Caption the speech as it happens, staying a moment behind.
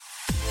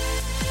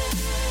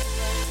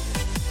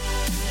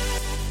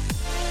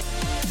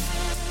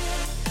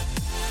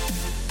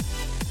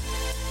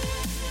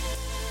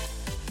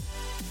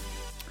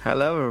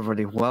Hello,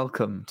 everybody.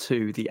 Welcome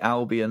to the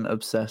Albion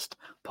Obsessed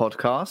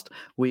podcast.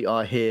 We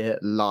are here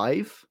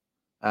live,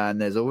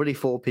 and there's already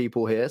 4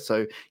 people here.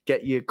 So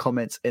get your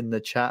comments in the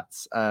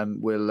chats.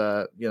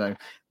 We'll,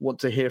 want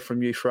to hear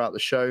from you throughout the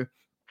show.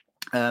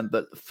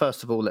 But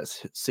first of all,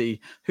 let's see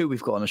who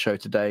we've got on the show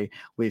today.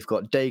 We've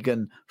got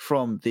Dagan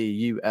from the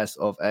US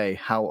of A.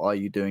 How are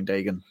you doing,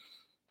 Dagan?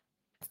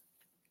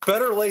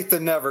 Better late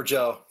than never,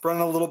 Joe.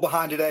 Running a little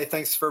behind today.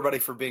 Thanks for everybody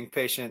for being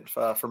patient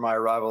for my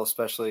arrival,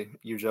 especially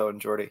you, Joe, and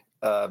Jordy.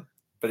 But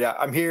yeah,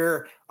 I'm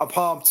here. I'm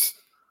pumped.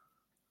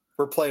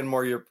 We're playing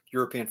more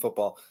European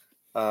football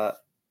far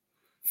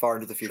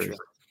into the future.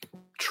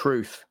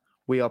 Truth.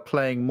 We are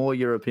playing more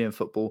European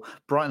football.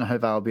 Brighton and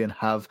Hove Albion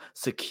have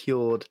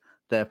secured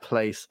their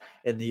place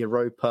in the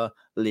Europa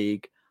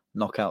League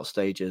knockout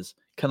stages.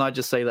 Can I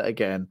just say that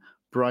again?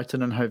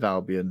 Brighton and Hove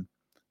Albion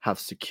have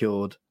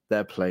secured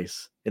their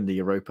place in the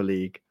Europa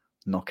League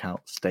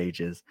knockout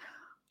stages.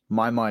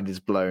 My mind is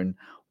blown.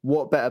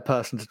 What better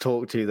person to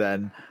talk to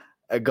than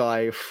a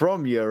guy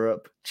from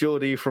Europe,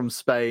 Jordy from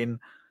Spain?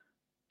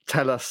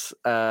 Tell us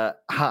how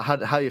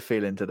you're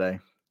feeling today.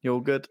 You all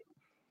good?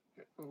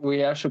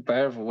 We are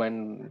superb.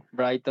 When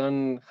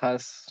Brighton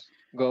has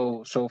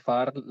go so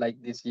far like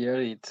this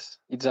year,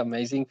 it's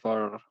amazing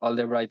for all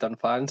the Brighton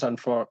fans and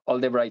for all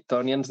the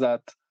Brightonians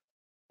that,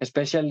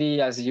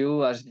 especially as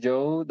you, as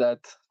Joe,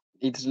 that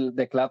it's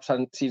the club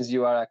since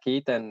you are a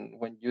kid, and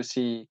when you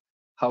see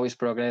how it's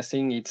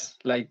progressing, it's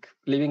like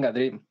living a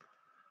dream.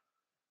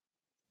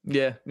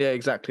 Yeah,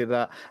 exactly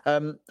that.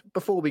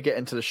 Before we get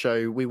into the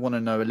show, we want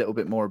to know a little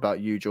bit more about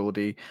you,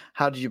 Jordy.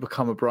 How did you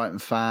become a Brighton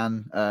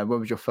fan?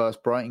 When was your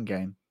first Brighton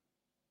game?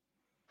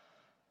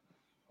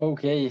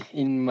 Okay,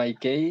 in my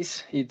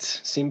case,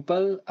 it's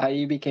simple.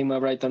 I became a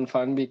Brighton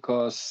fan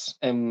because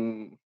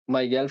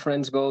my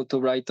girlfriends go to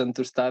Brighton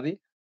to study.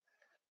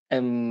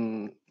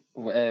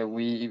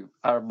 We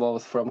are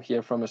both from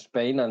here, from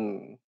Spain,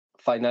 and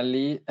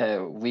finally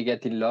we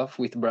get in love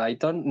with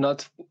Brighton,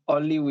 not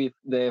only with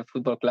the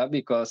football club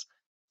because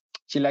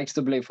she likes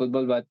to play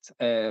football, but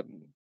I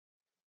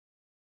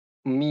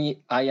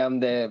am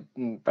the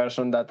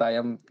person that I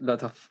am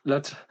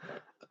lot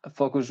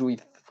focused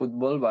with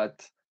football,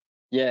 but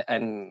yeah,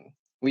 and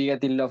we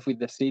get in love with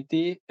the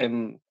city.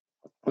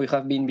 We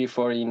have been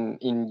before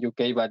in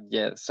UK, but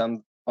yeah,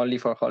 some only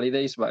for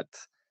holidays, but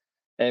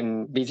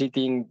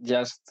visiting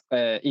just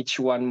each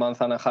 1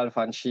 month and a half,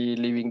 and she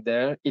living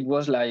there. It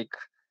was like,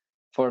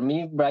 for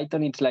me,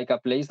 Brighton, it's like a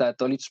place that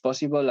all it's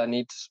possible,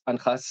 and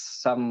has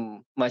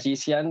some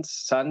magicians,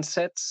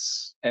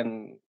 sunsets,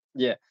 and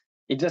yeah,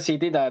 it's a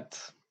city that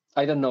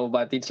I don't know,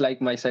 but it's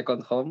like my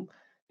second home.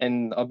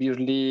 And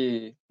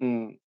obviously,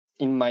 in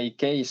my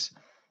case,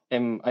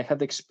 I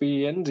had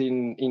experience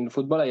in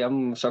football. I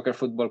am soccer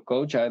football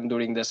coach, and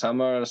during the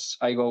summers,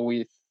 I go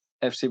with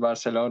FC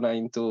Barcelona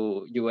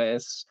into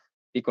US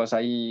because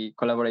I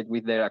collaborate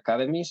with their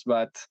academies.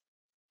 But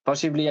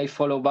possibly I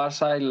follow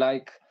Barca. I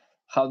like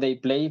how they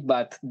play,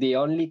 but the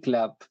only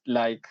club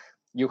like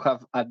you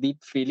have a deep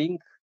feeling.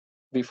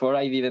 Before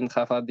I didn't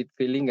have a deep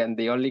feeling, and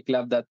the only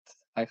club that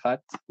I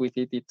had with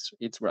it's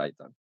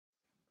Brighton.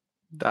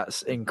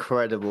 That's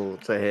incredible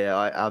to hear.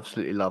 I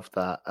absolutely love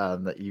that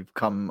that you've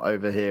come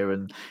over here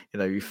and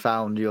you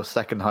found your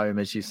second home,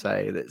 as you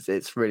say.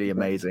 It's really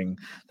amazing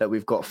that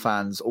we've got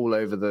fans all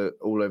over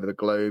the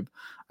globe.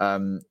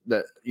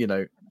 That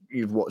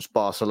you've watched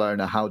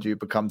Barcelona. How do you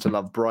become to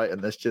love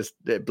Brighton?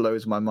 It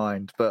blows my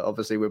mind. But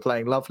obviously, we're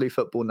playing lovely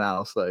football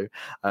now, so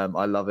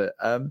I love it.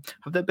 Have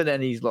there been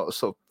any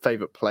sort of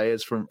favorite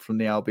players from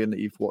the Albion that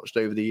you've watched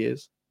over the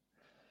years?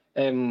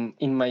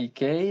 In my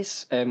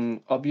case,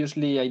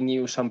 obviously I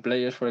knew some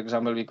players, for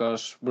example,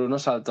 because Bruno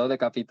Saltó, the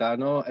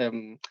Capitano,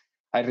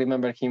 I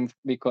remember him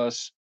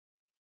because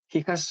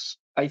he has,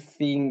 I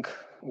think,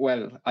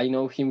 I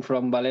know him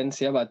from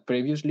Valencia, but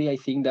previously I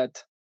think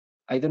that,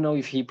 I don't know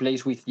if he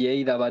plays with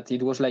Lleida, but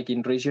it was like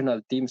in regional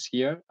teams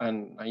here,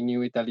 and I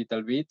knew it a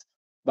little bit.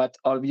 But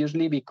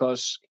obviously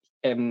because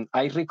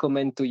I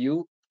recommend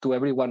to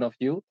every one of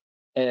you,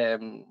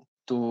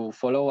 to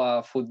follow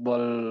a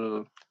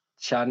football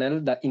channel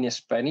that in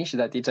Spanish,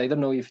 that it's, I don't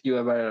know if you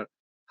ever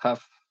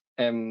have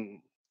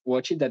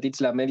watched it, that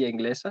it's La Media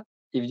Inglesa,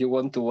 if you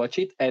want to watch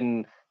it.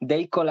 And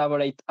they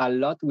collaborate a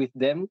lot with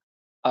them.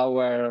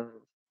 Our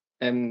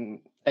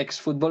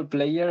ex-football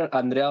player,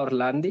 Andrea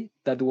Orlandi,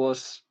 that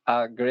was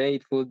a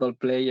great football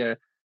player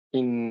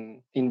in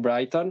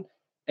Brighton.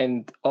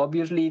 And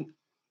obviously,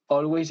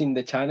 always in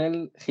the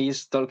channel,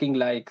 he's talking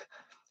like,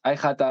 I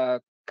had a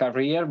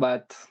career,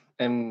 but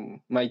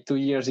my 2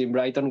 years in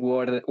Brighton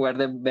were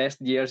the best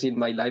years in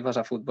my life as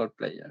a football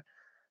player.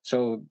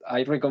 So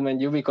I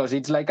recommend you, because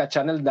it's like a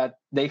channel that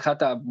they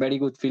had a very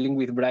good feeling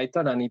with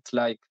Brighton, and it's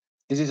like,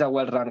 this is a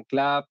well-run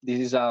club, this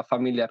is a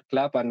familiar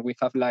club, and we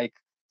have like,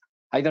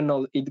 I don't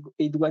know,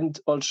 it went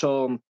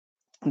also,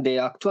 the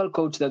actual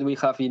coach that we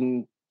have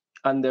in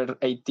under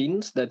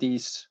 18s,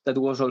 that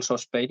was also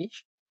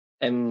Spanish,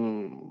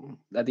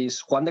 that is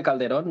Juan de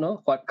Calderón,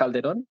 no? Juan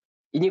Calderón,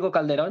 Íñigo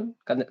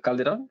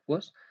Calderón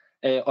was.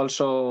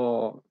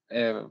 Also,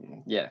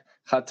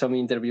 had some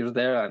interviews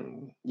there,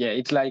 and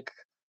it's like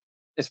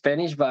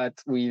Spanish,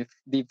 but with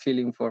deep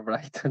feeling for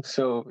Brighton.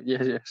 So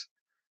yes.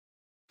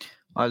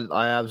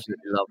 I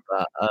absolutely love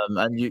that.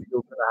 And you're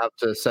going to have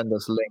to send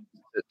us links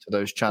to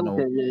those channels.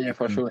 Okay, yeah,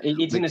 for sure.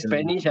 It's in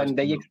Spanish, and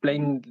they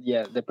explain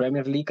the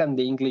Premier League and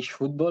the English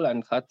football,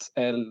 and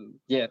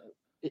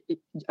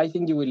I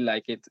think you will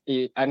like it,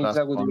 and it's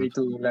a good way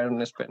to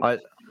learn Spanish.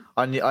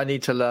 I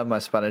need to learn my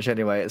Spanish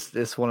anyway.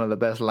 It's one of the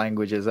best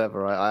languages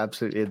ever. I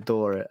absolutely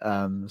adore it.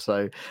 Has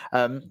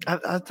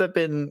there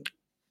been?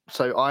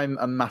 So I'm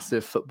a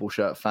massive football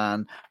shirt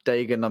fan.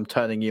 Dagan, I'm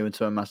turning you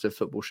into a massive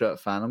football shirt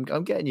fan.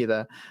 I'm getting you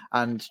there,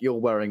 and you're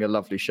wearing a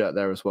lovely shirt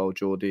there as well,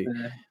 Geordie.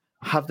 Yeah.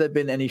 Have there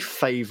been any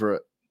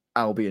favourite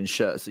Albion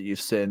shirts that you've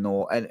seen,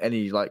 or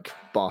any like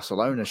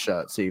Barcelona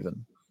shirts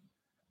even?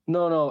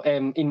 No.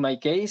 In my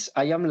case,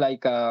 I am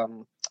like a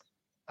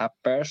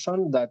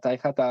person that I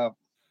had a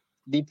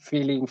deep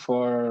feeling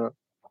for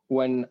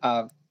when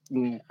a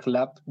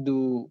club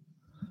do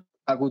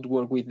a good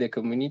work with the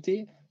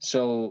community.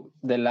 So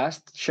the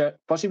last shirt,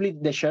 possibly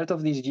the shirt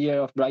of this year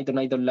of Brighton,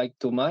 I don't like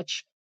too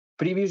much.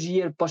 Previous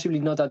year, possibly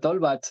not at all,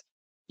 but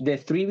the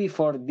 3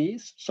 before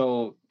this,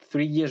 so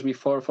 3 years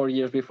before, 4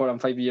 years before,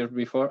 and 5 years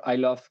before, I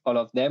love all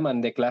of them,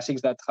 and the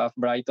classics that have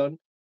Brighton,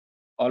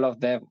 all of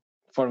them.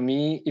 For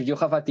me, if you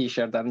have a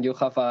t-shirt and you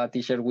have a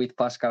t-shirt with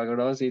Pascal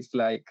Gross, it's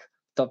like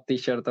top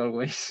t-shirt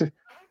always.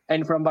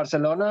 And from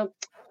Barcelona,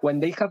 when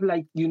they have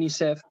like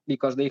UNICEF,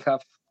 because they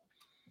have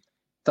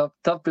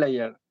top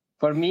player,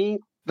 for me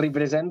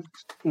represents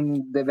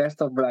the best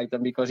of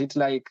Brighton, because it's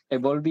like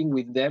evolving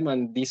with them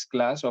and this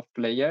class of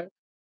player.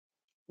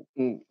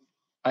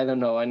 I don't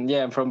know.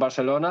 And from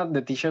Barcelona,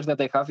 the t-shirts that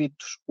I have, it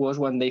was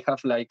when they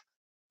have like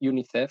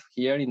UNICEF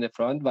here in the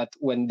front, but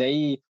when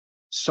they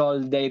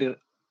sold their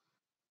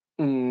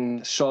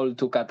sold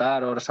to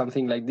Qatar or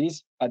something like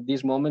this, at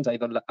this moment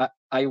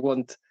I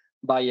won't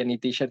buy any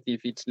t-shirt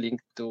if it's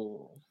linked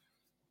to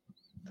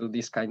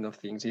this kind of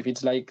things. If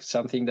it's like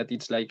something that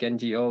it's like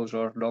NGOs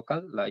or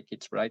local, like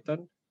it's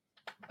Brighton,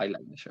 I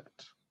like the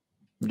shirts.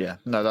 Yeah,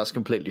 no, that's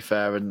completely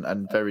fair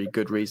and very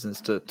good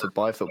reasons to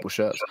buy football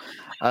shirts.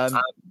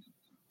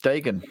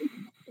 Dagan.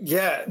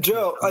 Yeah,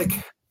 Joe, like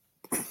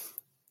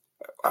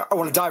I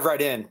want to dive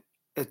right in.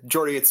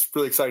 Jordy, it's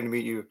really exciting to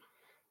meet you.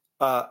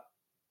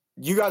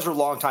 You guys are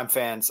longtime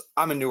fans.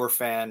 I'm a newer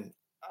fan.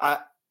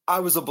 I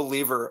was a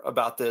believer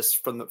about this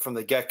from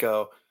the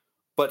get-go,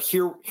 but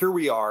here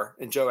we are.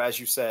 And Joe, as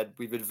you said,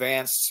 we've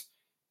advanced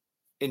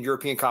in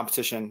European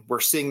competition.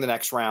 We're seeing the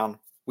next round.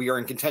 We are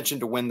in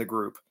contention to win the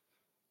group.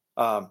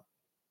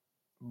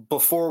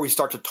 Before we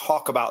start to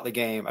talk about the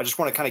game, I just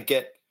want to kind of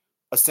get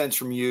a sense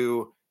from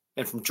you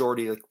and from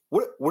Jordy, like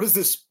what does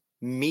this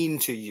mean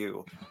to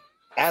you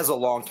as a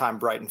longtime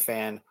Brighton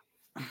fan?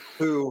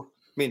 Who,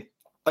 I mean,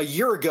 a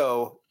year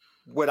ago,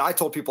 when I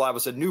told people I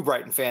was a new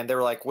Brighton fan, they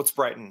were like, "What's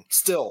Brighton?"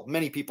 Still,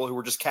 many people who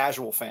were just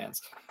casual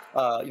fans,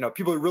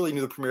 people who really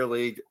knew the Premier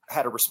League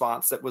had a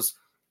response that was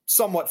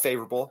somewhat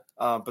favorable,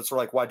 but sort of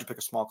like, "Why'd you pick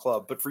a small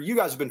club?" But for you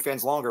guys who've been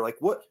fans longer, like,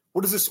 what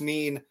does this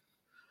mean?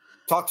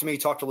 Talk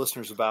to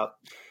listeners about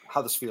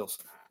how this feels.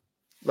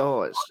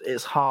 Oh,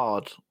 it's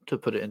hard to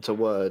put it into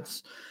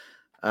words.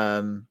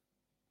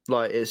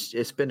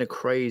 It's been a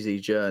crazy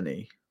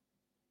journey.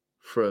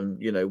 From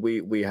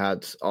we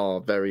had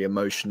our very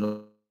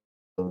emotional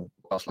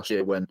last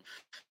year when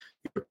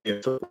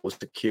European football was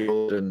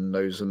secured and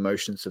those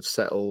emotions have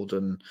settled,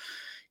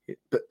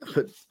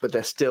 but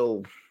they're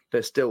still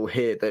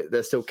here.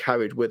 They're still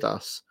carried with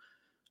us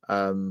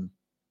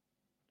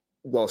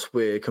whilst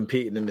we're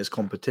competing in this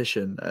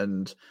competition.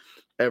 And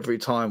every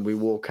time we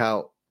walk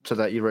out to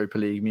that Europa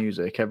League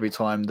music, every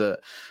time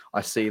that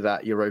I see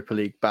that Europa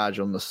League badge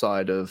on the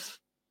side of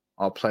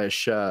our players'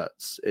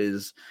 shirts,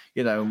 is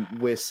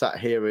we're sat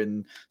here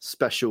in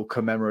special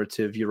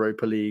commemorative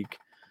Europa League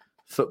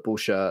football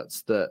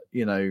shirts that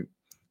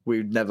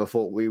we never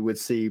thought we would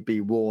see be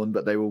worn,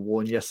 but they were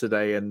worn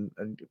yesterday and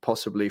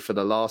possibly for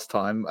the last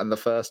time and the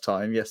first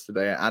time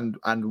yesterday and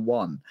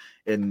won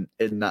in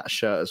that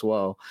shirt as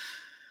well.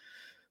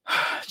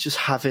 Just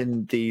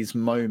having these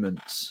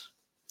moments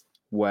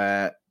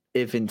where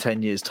if in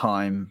 10 years'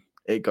 time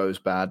it goes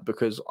bad,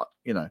 because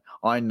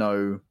I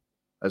know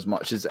as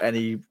much as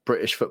any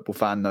British football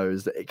fan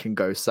knows that it can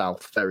go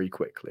south very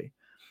quickly.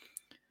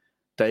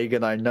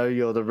 Dagan, I know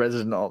you're the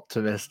resident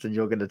optimist and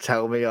you're going to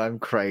tell me I'm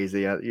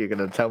crazy. You're going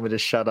to tell me to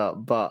shut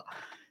up. But,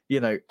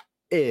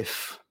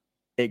 if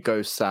it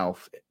goes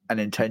south and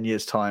in 10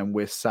 years' time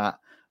we're sat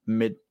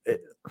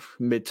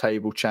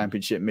mid-table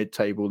championship,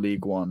 mid-table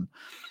League One,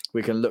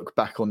 we can look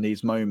back on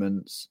these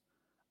moments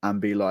and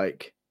be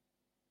like,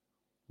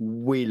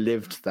 we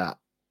lived that.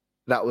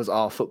 That was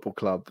our football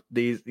club.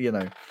 These,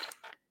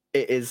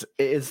 it is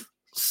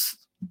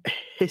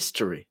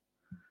history.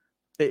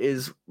 It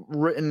is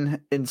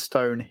written in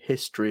stone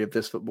history of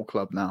this football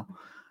club now.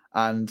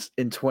 And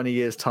in 20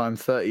 years' time,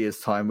 30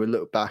 years' time, we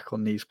look back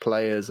on these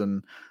players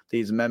and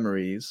these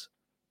memories.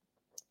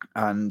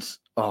 And,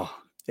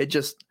 it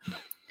just,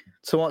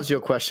 to answer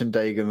your question,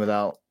 Dagan,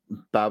 without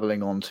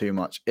babbling on too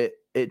much.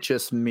 It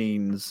just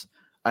means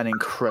an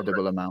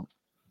incredible amount.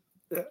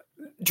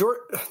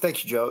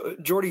 Thank you, Joe.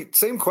 Jordy,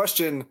 same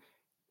question.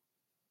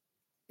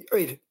 I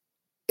mean,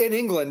 in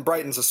England,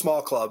 Brighton's a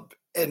small club.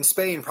 In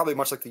Spain, probably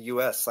much like the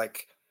U.S.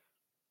 Like,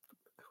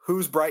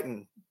 who's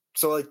Brighton?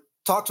 So, like,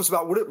 talk to us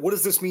about what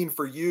does this mean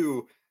for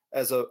you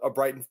as a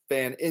Brighton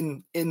fan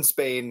in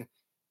Spain,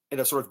 in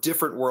a sort of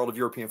different world of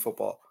European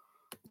football?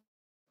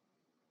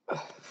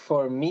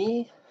 For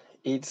me,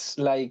 it's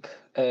like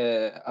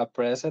a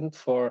present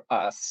for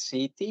a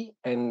city,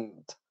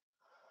 and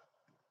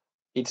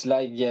it's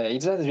like, yeah,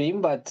 it's a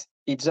dream, but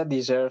it's a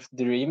deserved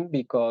dream,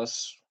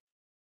 because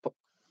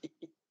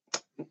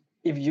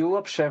if you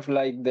observe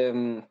like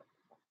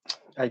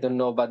I don't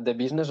know, but the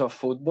business of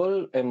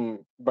football,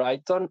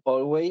 Brighton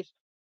always,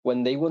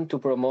 when they want to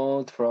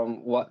promote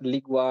from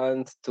League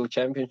One to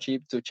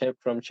Championship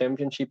from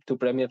Championship to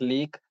Premier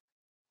League,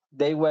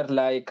 they were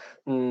like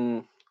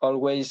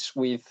always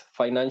with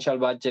financial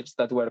budgets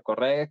that were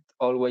correct,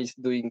 always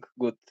doing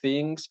good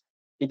things.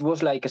 It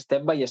was like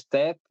step by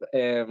step,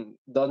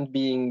 don't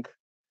being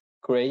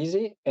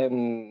crazy.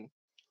 And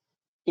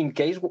in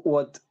case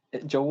what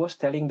Joe was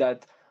telling,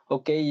 that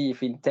okay,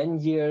 if in 10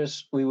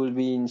 years we will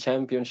be in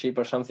Championship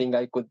or something,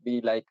 I could be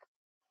like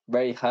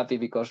very happy,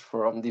 because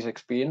from this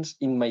experience,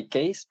 in my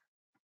case,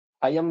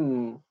 I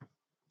am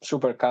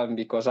super calm,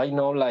 because I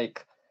know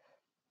like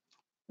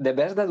the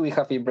best that we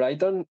have in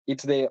Brighton,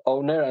 it's the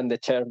owner and the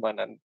chairman,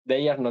 and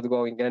they are not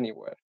going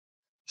anywhere.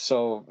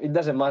 So it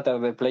doesn't matter,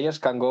 the players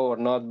can go or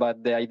not,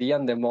 but the idea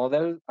and the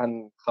model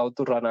and how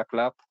to run a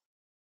club,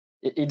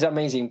 it's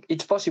amazing.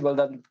 It's possible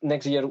that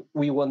next year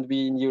we won't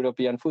be in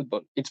European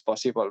football. It's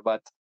possible,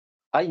 but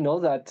I know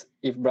that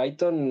if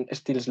Brighton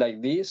still is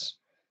like this,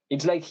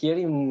 it's like here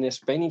in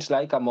Spain, it's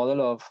like a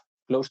model of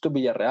close to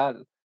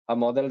Villarreal, a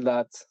model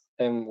that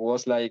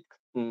was like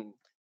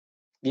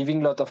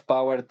giving a lot of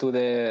power to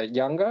the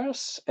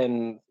youngers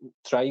and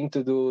trying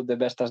to do the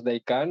best as they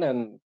can.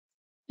 And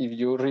if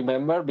you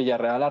remember,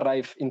 Villarreal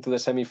arrived into the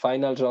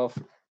semi-finals of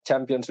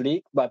Champions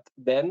League, but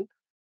then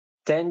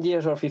 10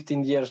 years or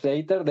 15 years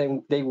later,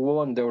 then they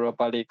won the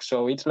Europa League.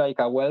 So it's like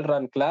a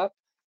well-run club.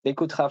 They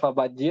could have a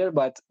bad year,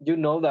 but you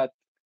know that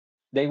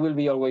they will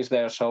be always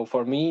there. So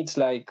for me, it's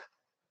like,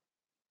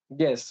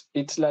 yes,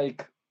 it's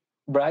like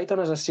Brighton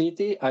as a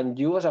city, and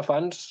you as a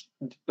fans,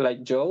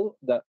 like Joe,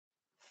 that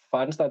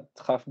fans that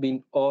have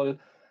been all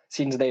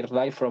since their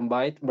life from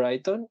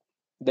Brighton,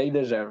 they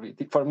deserve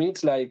it. For me,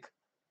 it's like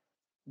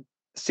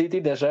City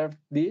deserve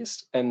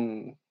this,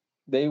 and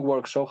they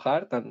work so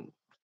hard, and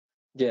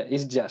yeah,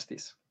 it's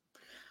justice.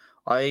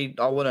 I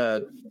want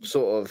to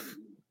sort of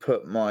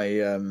put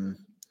my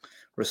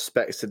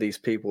respects to these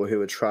people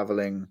who are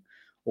traveling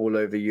all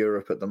over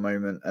Europe at the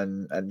moment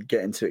and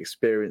getting to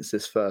experience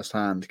this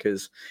firsthand,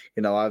 because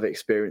I've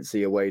experienced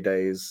the away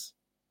days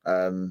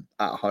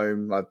at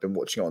home. I've been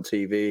watching it on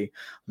TV.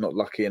 I'm not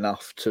lucky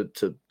enough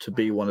to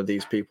be one of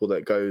these people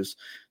that goes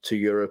to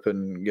Europe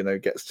and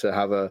gets to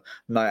have a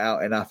night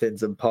out in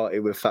Athens and party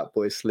with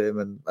Fatboy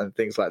Slim and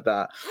things like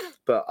that.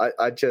 But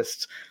I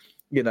just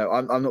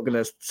I'm not going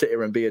to sit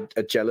here and be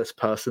a jealous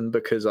person,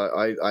 because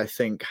I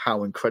think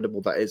how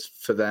incredible that is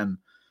for them,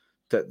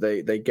 that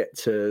they get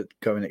to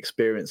go and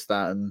experience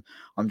that. And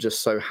I'm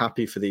just so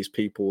happy for these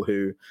people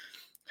who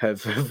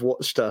have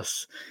watched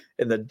us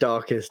in the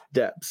darkest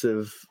depths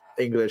of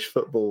English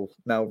football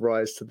now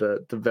rise to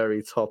the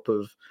very top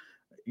of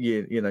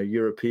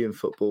European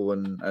football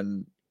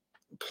and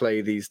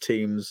play these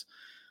teams,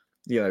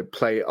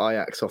 play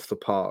Ajax off the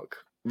park,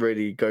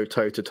 really go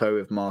toe-to-toe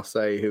with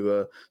Marseille, who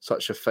are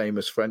such a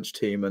famous French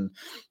team, and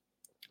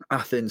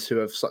Athens, who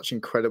have such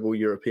incredible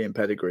European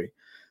pedigree.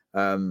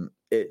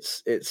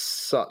 It's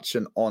such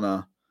an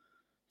honour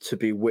to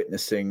be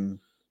witnessing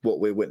what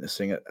we're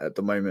witnessing at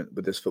the moment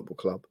with this football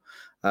club.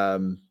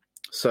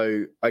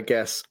 So I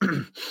guess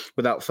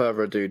without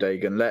further ado,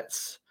 Dagan,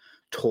 let's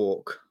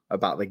talk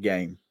about the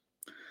game.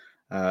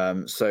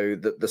 So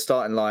the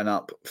starting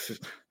lineup,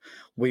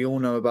 we all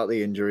know about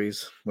the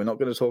injuries. We're not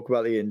going to talk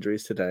about the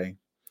injuries today.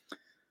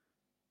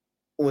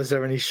 Was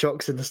there any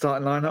shocks in the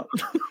starting lineup?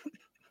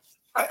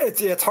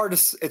 It's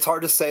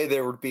hard to say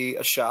there would be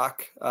a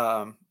shock.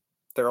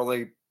 There are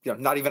only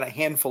not even a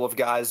handful of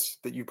guys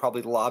that you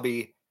probably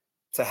lobby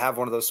to have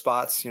one of those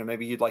spots.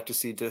 Maybe you'd like to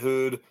see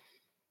Dahoud.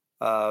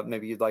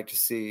 Maybe you'd like to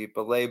see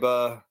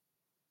Baleba.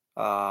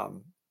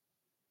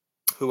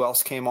 Who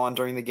else came on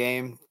during the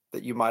game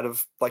that you might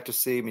have liked to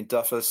see? I mean,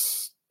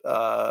 Duffus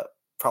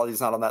probably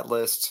is not on that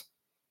list.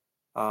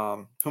 Who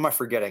am I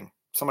forgetting?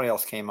 Somebody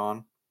else came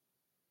on.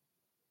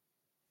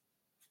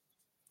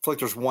 I feel like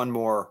there's one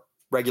more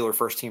regular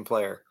first team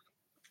player.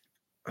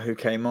 Who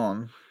came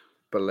on?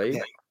 Baleba?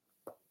 Yeah.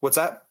 What's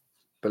that?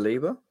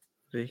 Baleba?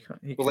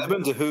 Baleba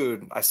and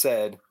Dahoud, I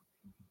said.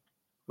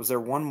 Was there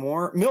one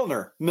more?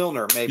 Milner,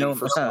 maybe.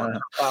 For some.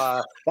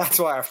 That's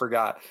why I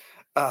forgot.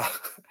 I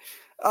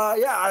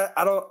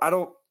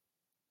don't.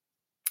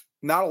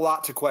 Not a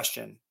lot to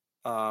question,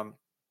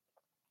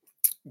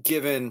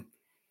 given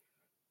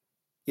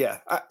Yeah,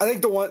 I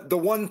think the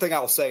one thing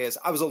I'll say is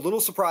I was a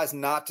little surprised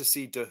not to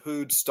see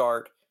Dahoud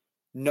start,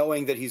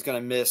 knowing that he's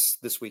going to miss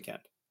this weekend,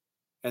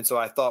 and so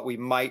I thought we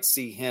might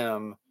see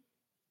him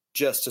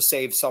just to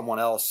save someone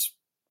else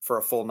for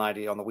a full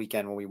 90 on the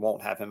weekend when we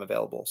won't have him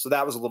available. So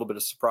that was a little bit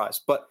of surprise.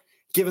 But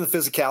given the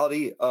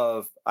physicality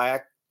of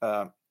AEK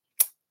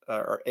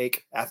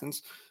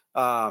Athens,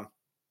 I'm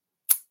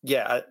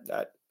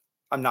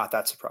not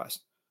that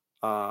surprised.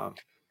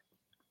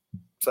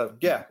 So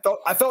yeah,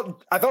 I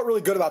felt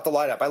really good about the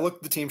lineup. I looked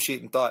at the team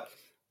sheet and thought,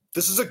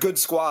 this is a good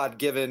squad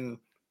given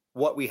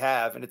what we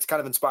have, and it's kind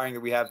of inspiring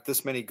that we have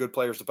this many good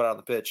players to put out on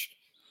the pitch,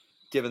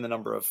 given the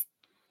number of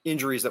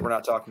injuries that we're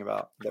not talking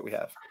about that we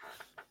have.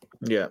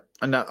 Yeah,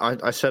 and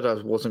I said I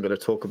wasn't going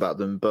to talk about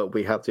them, but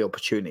we have the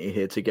opportunity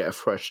here to get a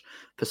fresh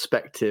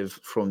perspective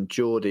from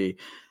Geordie.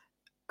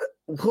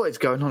 What is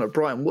going on at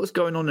Brighton? What's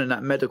going on in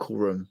that medical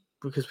room?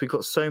 Because we've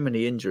got so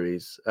many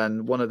injuries,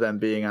 and one of them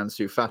being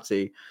Ansu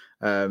Fati,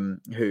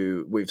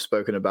 who we've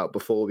spoken about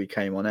before we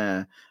came on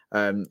air,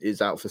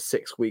 is out for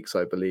 6 weeks,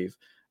 I believe.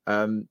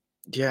 Do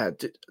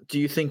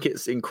you think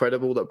it's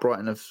incredible that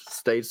Brighton have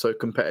stayed so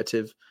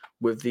competitive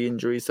with the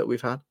injuries that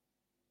we've had?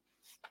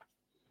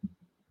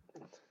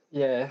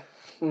 Yeah,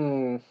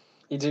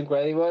 it's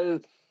incredible.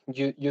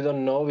 You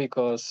don't know,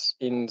 because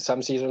in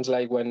some seasons,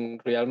 like when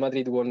Real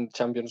Madrid won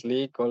Champions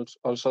League,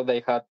 also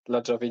they had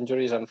lots of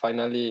injuries, and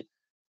finally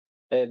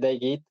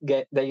they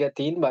get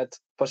in. But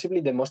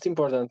possibly the most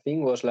important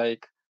thing was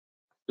like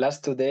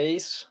last 2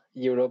 days,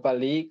 Europa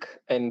League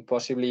and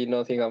possibly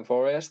Nottingham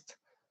Forest.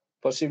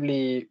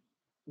 Possibly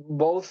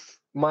both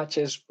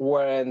matches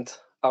weren't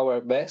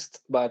our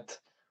best, but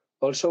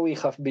also we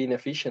have been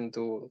efficient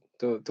to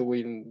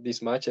win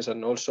these matches,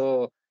 and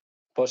also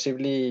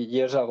possibly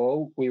years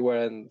ago we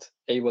weren't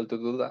able to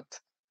do that.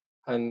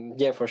 And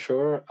yeah, for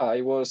sure,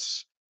 I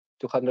was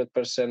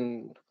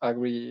 200%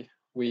 agree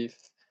with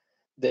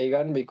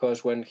Dagan,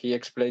 because when he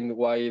explained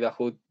why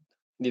Dahoud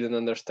didn't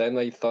understand,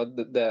 I thought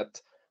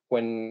that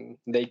when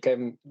they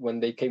came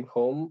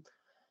home,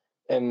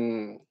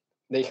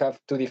 they have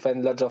to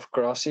defend lots of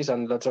crosses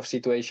and lots of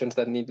situations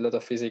that need a lot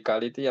of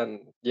physicality. And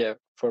yeah,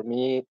 for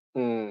me,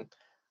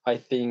 I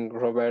think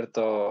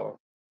Roberto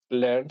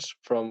learns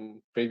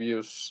from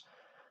previous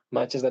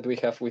matches that we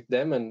have with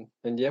them, and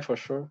yeah, for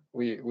sure,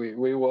 we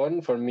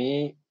won. For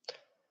me,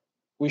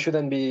 we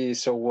shouldn't be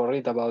so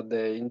worried about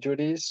the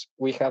injuries.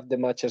 We have the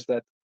matches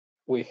that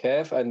we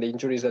have and the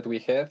injuries that we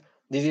have.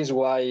 This is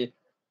why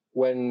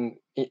when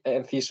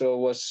Enciso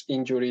was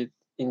injured,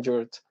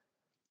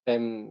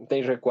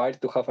 they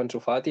required to have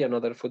Ansu Fati and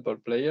other football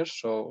players.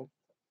 So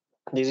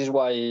this is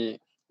why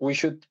we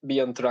should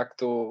be on track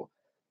to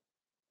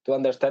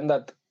understand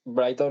that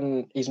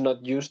Brighton is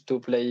not used to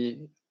play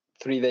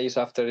 3 days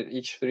after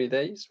each 3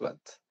 days,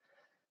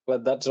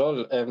 but that's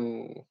all.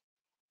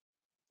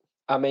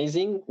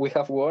 Amazing, we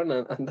have won,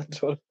 and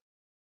that's all.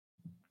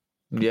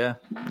 Yeah,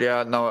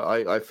 no,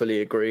 I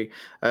fully agree.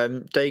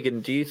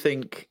 Dagan, do you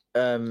think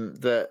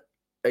that,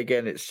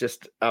 again, it's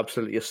just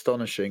absolutely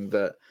astonishing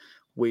that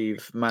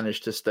we've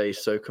managed to stay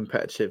so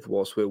competitive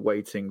whilst we're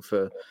waiting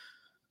for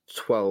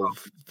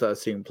 12,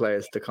 13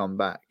 players to come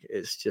back?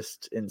 It's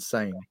just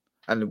insane.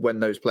 And when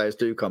those players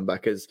do come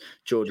back, as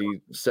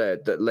Geordie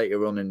said, that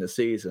later on in the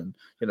season,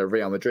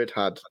 Real Madrid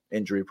had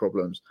injury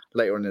problems.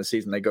 Later on in the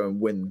season, they go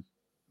and win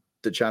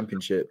the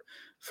championship.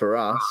 For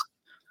us,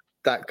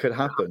 that could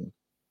happen.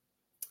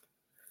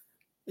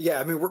 Yeah,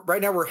 I mean,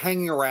 right now we're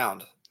hanging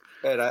around,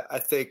 and I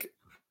think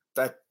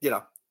that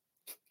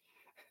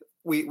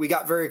we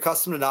got very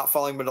accustomed to not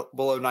falling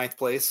below ninth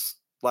place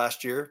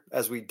last year,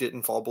 as we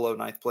didn't fall below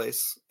ninth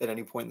place at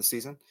any point in the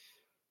season.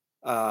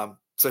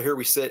 So here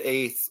we sit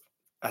eighth.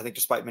 I think,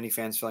 despite many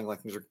fans feeling like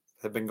things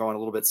have been going a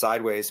little bit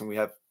sideways, and we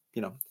have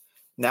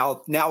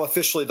now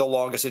officially the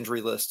longest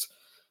injury list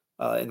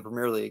in the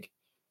Premier League.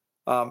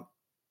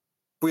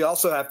 We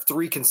also have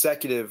 3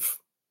 consecutive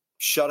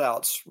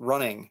shutouts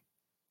running.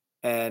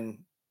 And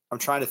I'm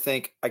trying to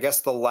think, I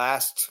guess the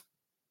last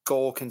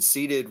goal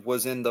conceded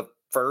was in the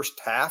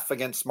first half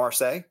against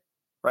Marseille,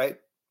 right?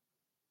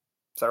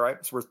 Is that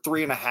right? So we're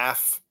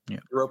 3.5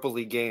 Europa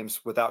League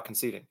games without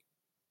conceding.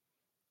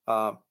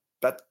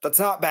 That's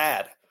not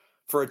bad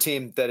for a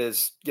team that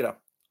is,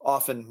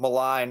 often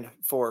maligned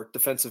for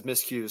defensive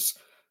miscues.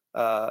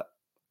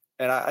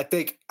 And I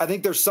think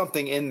there's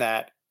something in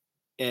that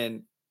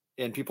in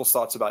people's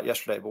thoughts about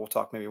yesterday, but we'll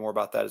talk maybe more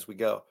about that as we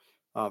go.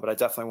 But I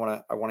definitely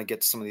want to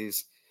get to some of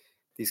these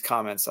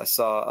comments. I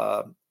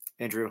saw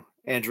Andrew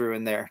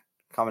in there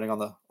commenting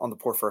on the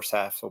poor first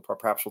half, so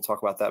perhaps we'll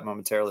talk about that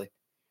momentarily.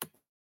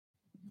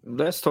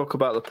 Let's talk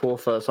about the poor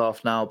first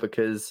half now,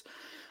 because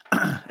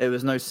it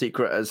was no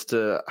secret as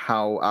to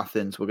how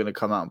Athens were going to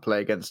come out and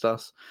play against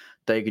us.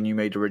 Dagan, you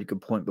made a really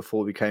good point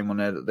before we came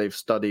on air that they've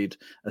studied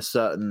a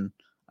certain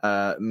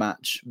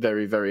match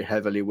very, very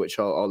heavily, which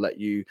I'll let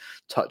you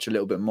touch a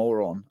little bit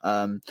more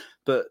on.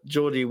 But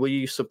Geordie, were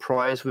you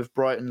surprised with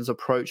Brighton's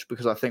approach?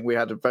 Because I think we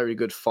had a very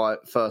good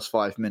first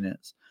 5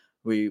 minutes.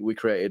 We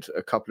created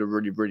a couple of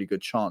really, really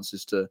good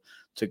chances to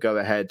go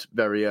ahead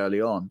very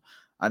early on.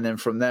 And then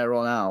from there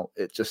on out,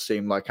 it just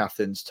seemed like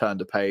Athens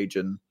turned a page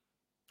and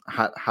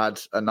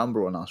had a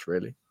number on us,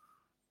 really.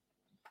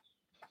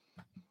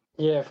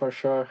 Yeah, for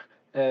sure.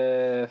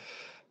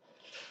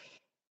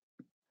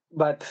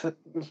 But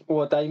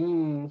what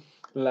I'm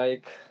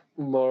like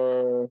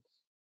more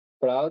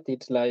proud,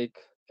 it's like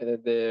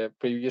the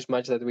previous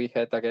match that we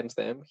had against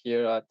them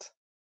here at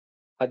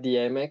the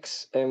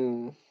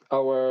MX.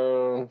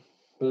 Our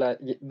like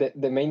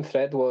the main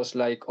threat was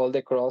like all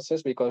the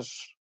crosses, because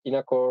in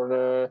a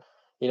corner,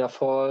 in a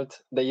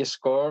fault, they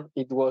scored.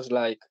 It was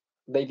like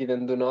they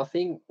didn't do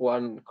nothing,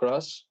 one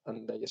cross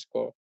and they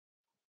score.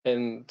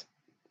 And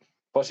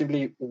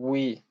possibly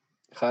we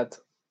had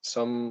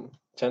some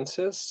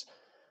chances,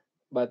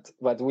 but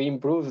we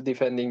improved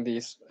defending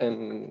this,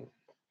 and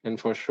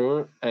for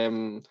sure,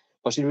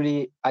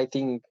 possibly I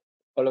think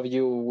all of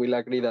you will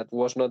agree that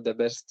was not the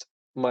best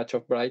match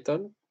of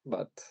Brighton,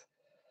 but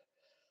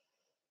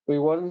we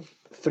won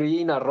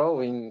 3 in a row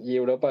in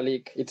Europa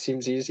League. It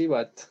seems easy,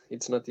 but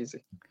it's not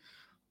easy.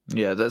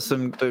 Yeah, there's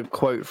the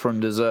quote from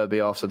De Zerbi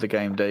after the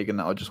game, Dagan,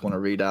 that I just want to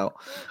read out.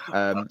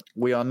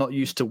 We are not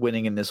used to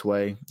winning in this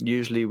way.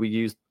 Usually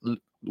we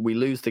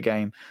lose the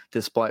game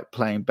despite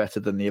playing better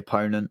than the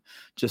opponent,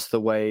 just the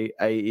way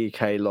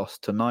AEK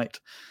lost tonight.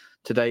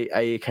 Today,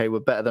 AEK were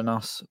better than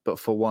us, but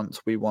for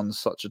once we won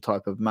such a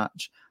type of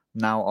match.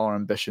 Now our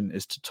ambition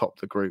is to top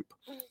the group.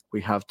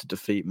 We have to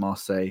defeat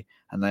Marseille,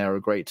 and they are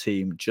a great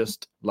team,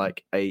 just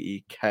like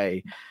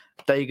AEK.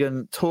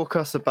 Dagan, talk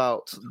us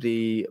about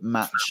the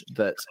match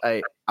that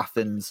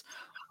Athens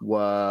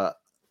were,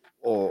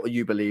 or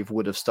you believe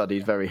would have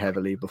studied very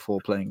heavily before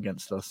playing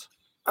against us.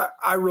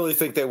 I really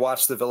think they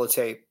watched the Villa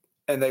tape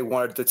and they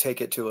wanted to take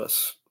it to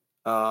us.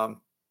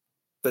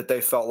 That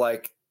they felt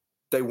like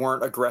they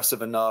weren't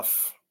aggressive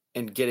enough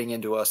in getting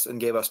into us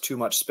and gave us too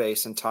much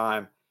space and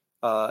time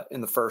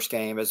in the first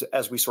game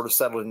as we sort of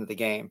settled into the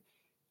game.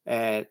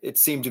 And it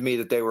seemed to me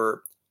that they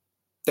were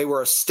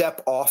a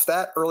step off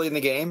that early in the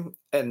game,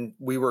 and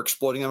we were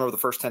exploiting them over the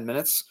first 10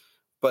 minutes.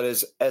 But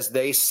as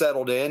they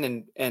settled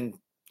in and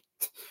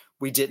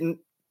we didn't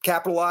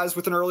capitalize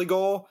with an early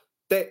goal,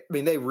 they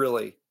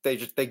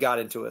got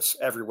into us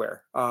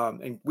everywhere.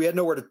 And we had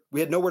nowhere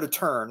to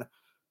turn.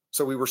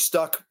 So we were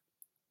stuck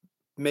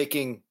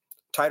making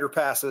tighter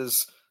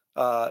passes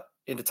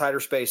into tighter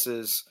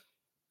spaces.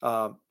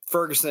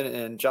 Ferguson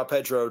and João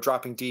Pedro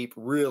dropping deep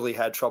really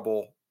had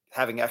trouble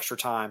having extra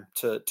time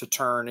to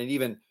turn and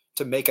even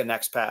to make a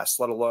next pass,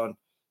 let alone,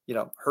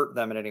 hurt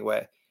them in any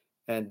way.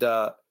 And,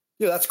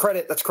 that's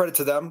credit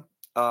to them.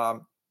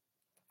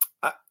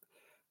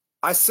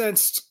 I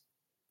sensed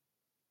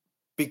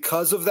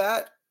because of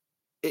that,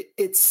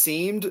 it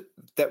seemed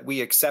that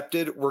we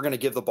accepted we're going to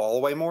give the ball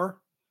away more.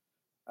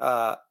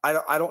 I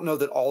don't know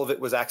that all of it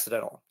was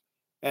accidental.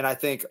 And I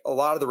think a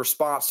lot of the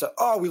response to,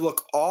 we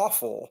look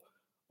awful,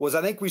 was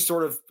I think we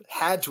sort of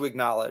had to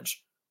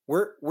acknowledge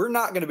we're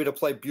not going to be able to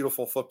play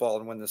beautiful football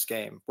and win this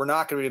game. We're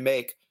not going to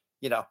make,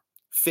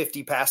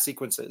 50 pass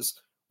sequences.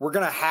 We're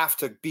going to have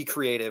to be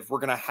creative. We're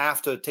going to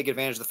have to take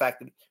advantage of the fact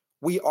that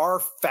we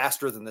are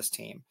faster than this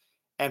team.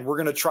 And we're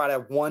going to try to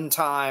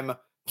one-time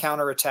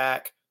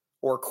counterattack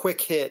or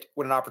quick hit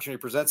when an opportunity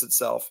presents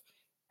itself.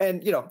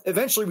 And,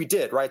 eventually we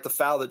did, right? The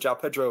foul that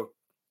João Pedro,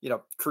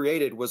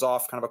 created was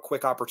off kind of a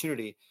quick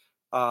opportunity.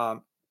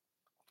 And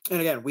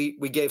again, we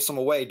gave some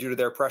away due to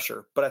their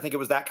pressure, but I think it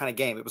was that kind of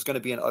game. It was going to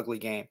be an ugly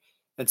game.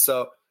 And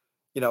so,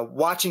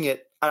 watching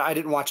it, I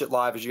didn't watch it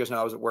live, as you guys know,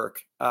 I was at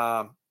work.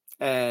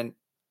 And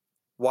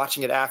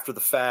watching it after the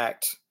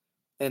fact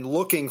and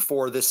looking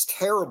for this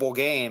terrible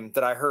game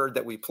that I heard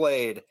that we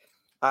played,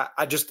 I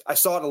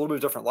saw it in a little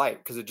bit different light,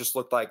 because it just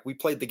looked like we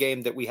played the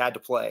game that we had to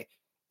play.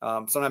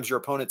 Sometimes your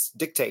opponents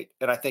dictate,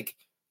 and I think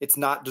it's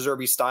not De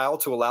Zerbi's style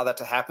to allow that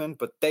to happen,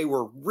 but they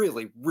were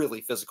really,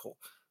 really physical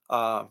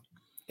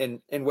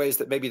in ways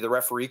that maybe the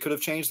referee could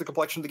have changed the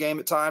complexion of the game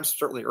at times,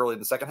 certainly early in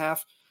the second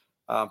half,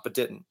 but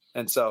didn't.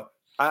 And so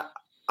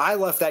I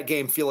left that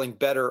game feeling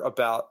better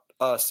about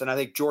us. And I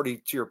think,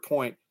 Jordy, to your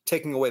point,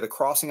 taking away the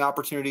crossing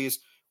opportunities,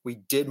 we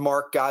did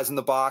mark guys in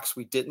the box.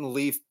 We didn't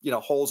leave,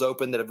 holes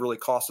open that have really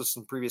cost us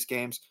in previous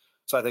games.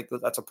 So I think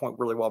that's a point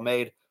really well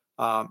made.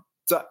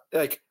 So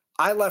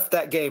I left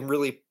that game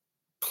really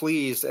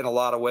pleased in a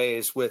lot of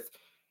ways with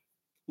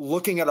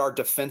looking at our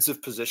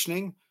defensive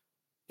positioning.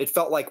 It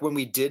felt like when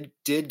we did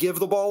give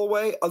the ball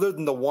away, other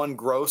than the one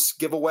gross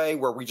giveaway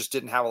where we just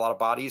didn't have a lot of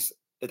bodies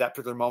at that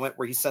particular moment,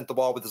 where he sent the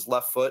ball with his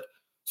left foot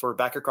sort of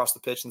back across the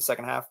pitch in the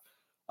second half.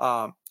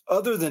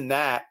 Other than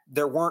that,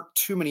 there weren't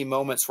too many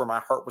moments where my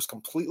heart was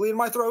completely in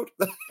my throat.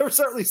 There were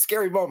certainly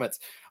scary moments,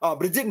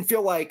 but it didn't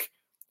feel like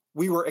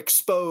we were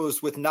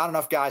exposed with not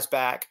enough guys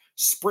back,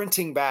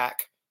 sprinting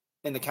back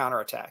in the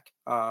counterattack.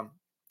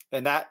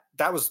 And that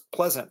was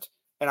pleasant.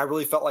 And I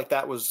really felt like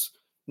that was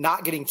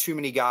not getting too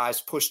many guys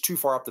pushed too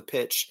far up the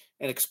pitch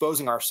and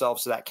exposing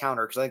ourselves to that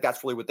counter, because I think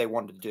that's really what they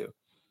wanted to do.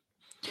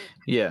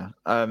 Yeah.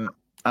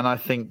 And I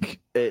think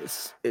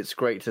it's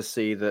great to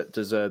see that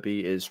De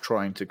Zerbi is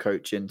trying to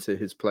coach into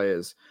his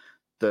players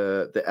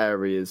the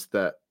areas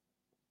that,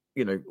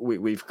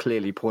 we've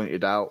clearly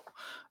pointed out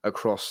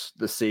across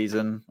the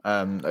season.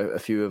 A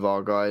few of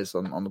our guys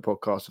on the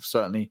podcast have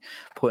certainly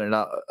pointed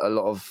out a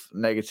lot of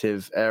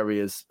negative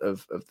areas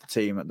of the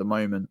team at the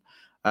moment.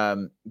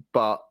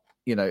 But,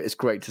 it's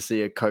great to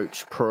see a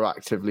coach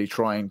proactively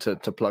trying to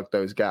plug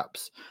those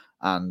gaps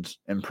and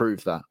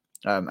improve that.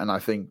 And I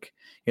think,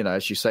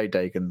 as you say,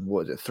 Dagan,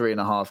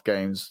 3.5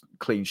 games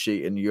clean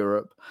sheet in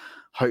Europe.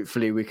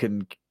 Hopefully we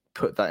can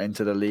put that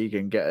into the league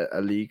and get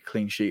a league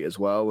clean sheet as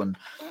well. And,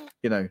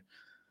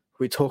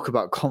 we talk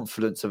about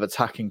confidence of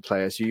attacking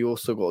players. You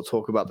also got to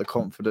talk about the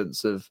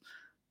confidence of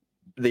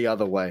the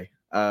other way.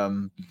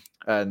 And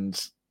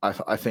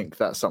I think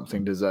that's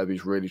something De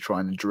Zerbi's really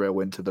trying to drill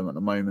into them at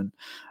the moment.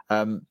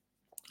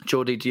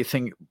 Jordy, do you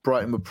think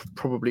Brighton were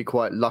probably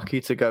quite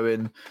lucky to go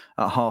in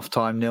at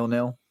half-time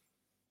 0-0?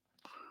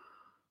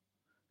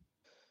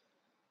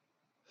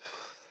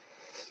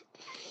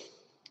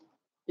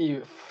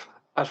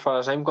 As far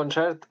as I'm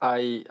concerned,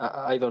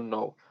 I don't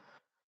know,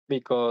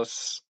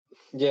 because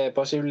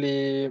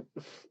possibly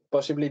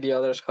the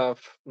others have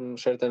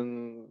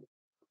certain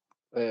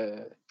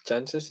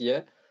chances,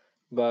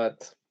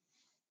 but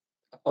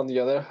on the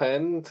other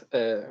hand,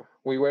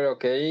 we were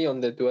okay on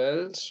the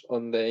duels,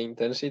 on the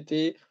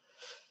intensity.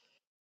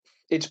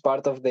 It's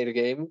part of their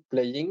game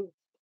playing,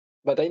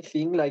 but I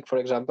think, like, for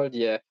example,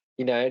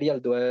 in aerial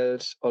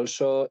duels,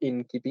 also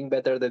in keeping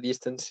better the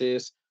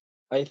distances,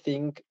 I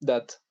think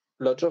that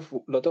lot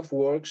of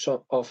works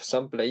of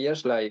some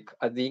players like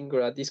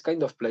Adingra, these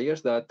kind of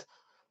players that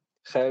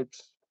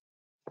helps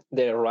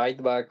the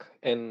right back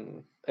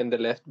and the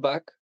left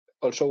back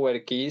also were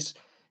keys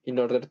in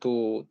order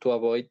to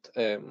avoid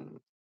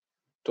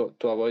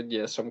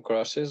some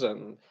crosses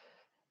and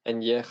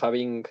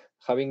having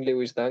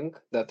Lewis Dunk,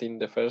 that in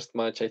the first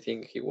match I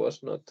think he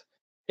was not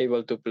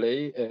able to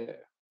play,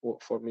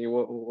 for me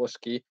was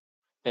key,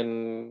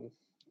 and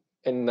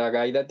a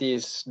guy that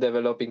is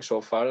developing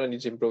so far and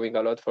is improving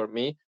a lot for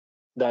me,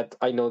 that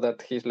I know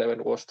that his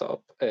level was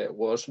top,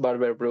 was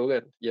Barber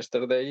Bruggen.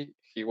 Yesterday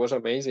he was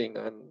amazing,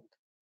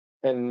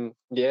 and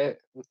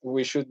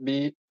we should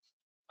be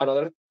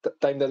another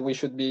time that we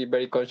should be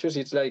very conscious.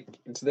 It's like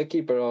it's the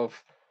keeper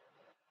of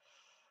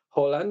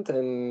Holland,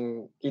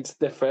 and it's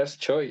the first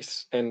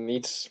choice, and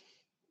it's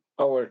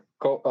our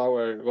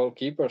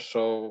goalkeeper.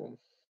 So,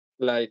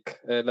 like,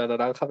 la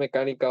naranja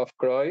mecánica of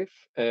Cruyff,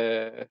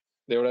 the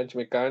orange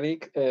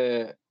mechanic,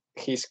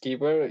 his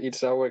keeper,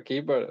 it's our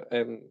keeper.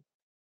 And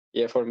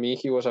for me,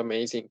 he was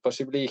amazing.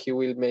 Possibly he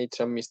will make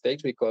some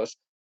mistakes because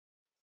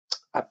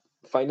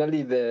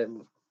finally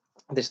the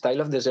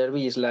style of De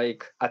Zerbi is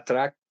like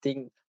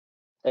attracting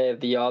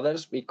the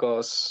others,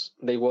 because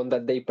they want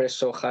that they press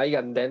so high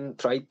and then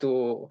try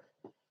to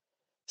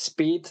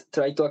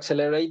try to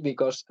accelerate,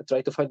 because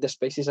try to find the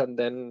spaces and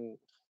then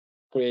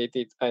create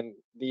it. And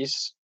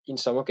this, in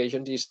some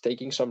occasions, is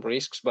taking some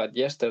risks. But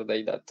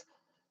yesterday, that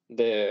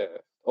the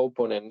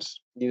opponents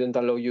didn't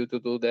allow you to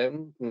do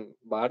them,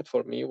 Bart,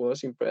 for me,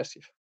 was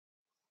impressive.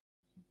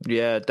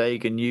 Yeah,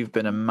 Dagan, you've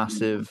been a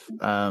massive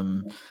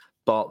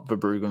Bart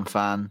Verbruggen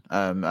fan,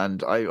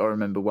 and I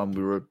remember when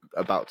we were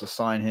about to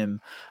sign him,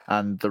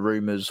 and the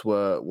rumours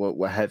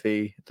were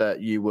heavy,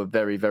 that you were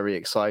very, very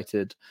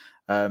excited.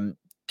 Do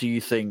you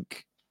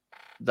think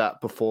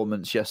that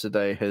performance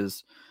yesterday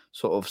has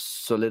sort of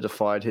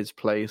solidified his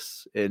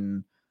place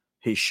in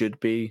he should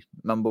be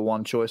number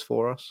one choice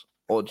for us?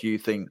 Or do you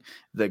think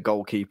the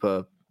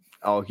goalkeeper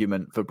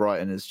argument for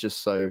Brighton is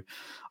just so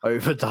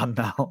overdone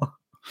now?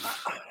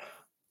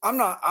 I'm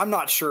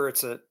not sure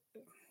it's a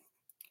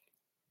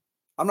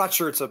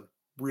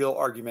real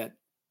argument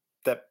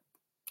that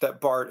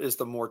Bart is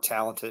the more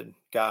talented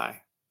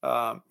guy.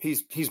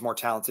 He's more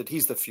talented.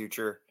 He's the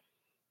future.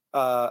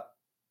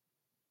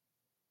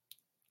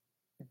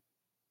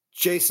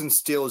 Jason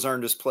Steele has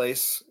earned his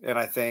place, and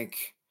I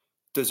think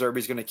De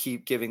Zerbi's going to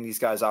keep giving these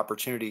guys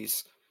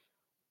opportunities.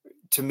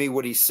 To me,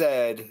 what he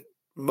said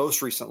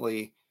most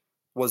recently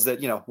was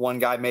that, one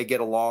guy may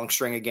get a long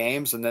string of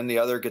games and then the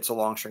other gets a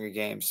long string of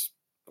games,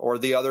 or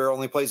the other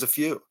only plays a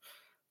few.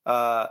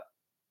 Hard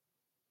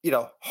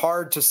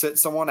to sit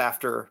someone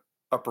after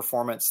a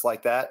performance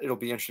like that. It'll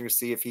be interesting to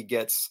see if he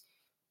gets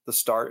the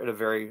start at a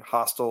very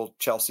hostile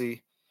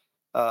Chelsea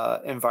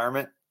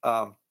environment.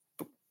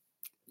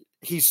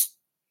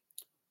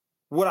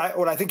 What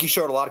I think he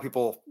showed a lot of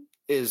people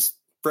is,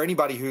 for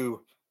anybody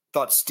who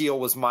thought Steele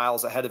was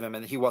miles ahead of him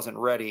and he wasn't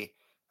ready,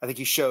 I think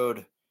he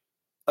showed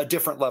a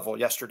different level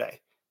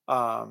yesterday.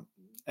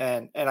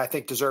 And I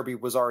think De Zerbi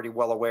was already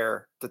well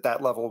aware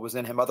that level was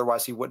in him.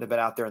 Otherwise, he wouldn't have been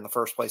out there in the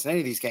first place in any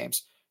of these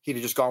games. He'd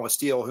have just gone with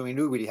Steele, who he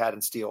knew what he had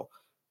in Steele.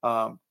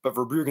 But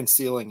Verbruggen's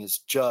ceiling is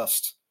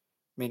just,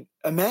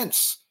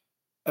 immense.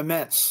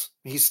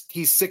 He's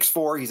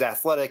 6'4", he's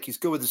athletic, he's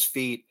good with his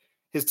feet.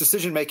 His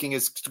decision-making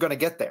is going to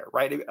get there,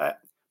 right?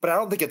 But I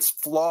don't think it's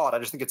flawed. I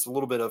just think it's a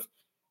little bit of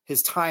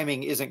his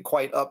timing isn't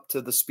quite up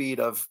to the speed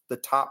of the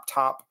top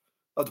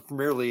of the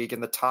Premier League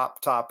and the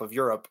top of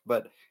Europe,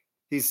 but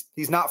he's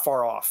not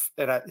far off.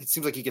 And it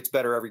seems like he gets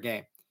better every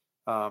game.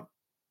 And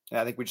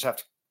I think we just have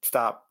to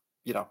stop,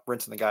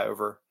 rinsing the guy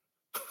over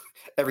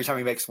every time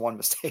he makes one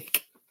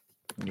mistake.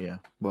 Yeah.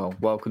 Well,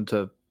 welcome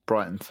to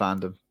Brighton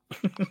fandom.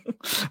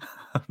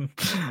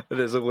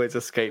 There's always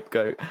a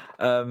scapegoat.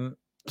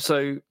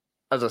 So,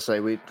 as I say,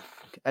 we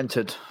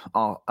entered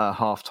our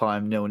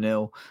half-time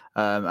 0-0,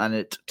 and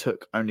it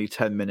took only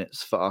 10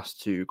 minutes for us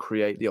to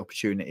create the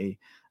opportunity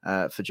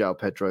for João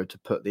Pedro to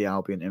put the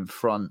Albion in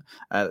front.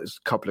 There's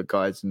a couple of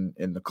guys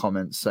in the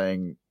comments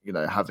saying,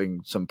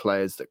 having some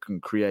players that can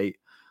create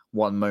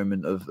one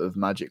moment of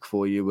magic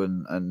for you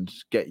and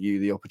get you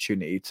the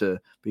opportunity to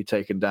be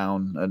taken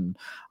down. And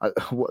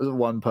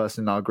one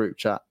person in our group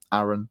chat,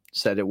 Aaron,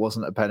 said it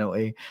wasn't a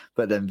penalty,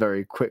 but then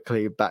very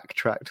quickly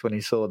backtracked when he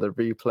saw the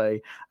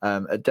replay.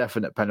 A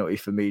definite penalty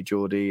for me,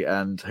 Geordie,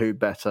 and who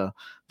better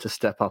to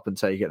step up and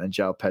take it than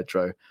João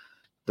Pedro?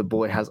 The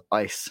boy has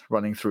ice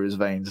running through his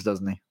veins,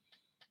 doesn't he?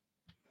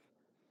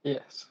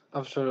 Yes,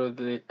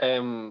 absolutely.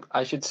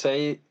 I should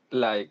say,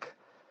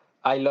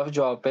 I love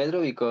João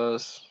Pedro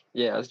because,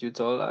 as you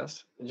told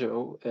us,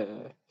 Joe,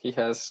 he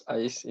has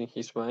ice in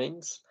his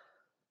veins.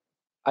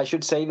 I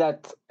should say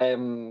that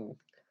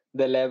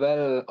the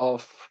level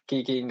of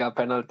kicking a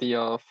penalty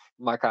of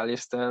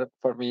McAllister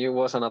for me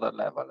was another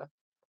level,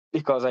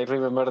 because I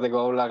remember the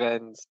goal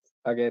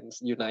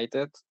against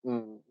United.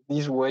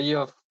 This way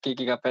of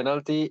kicking a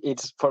penalty,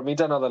 it's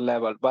another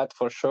level. But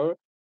for sure,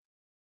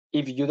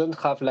 if you don't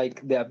have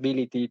the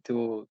ability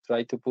to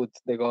try to put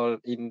the goal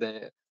in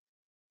the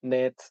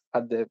net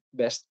at the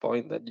best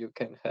point that you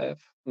can have,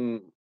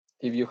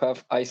 if you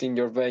have ice in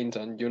your veins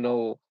and you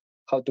know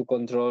how to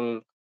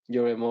control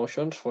your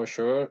emotions, for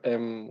sure,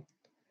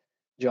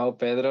 João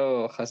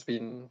Pedro has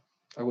been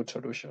a good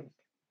solution.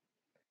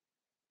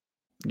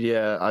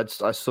 Yeah,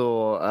 I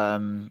saw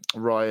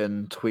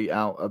Ryan tweet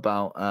out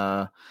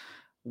about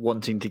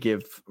wanting to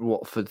give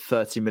Watford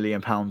 £30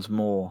 million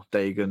more.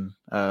 Dagan,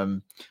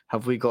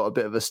 have we got a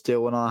bit of a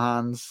steal on our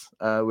hands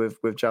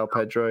with João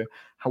Pedro?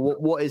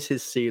 What is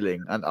his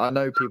ceiling? And I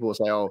know people will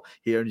say, "Oh,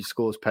 he only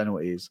scores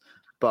penalties,"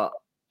 but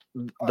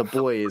the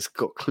boy has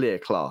got clear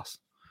class.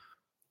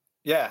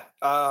 Yeah,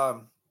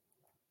 well,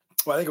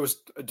 I think it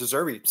was De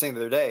Zerbi saying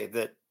the other day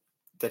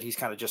that he's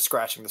kind of just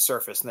scratching the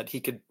surface, and that he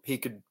could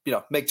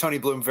make Tony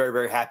Bloom very,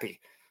 very happy,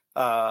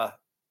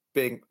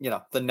 being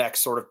the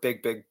next sort of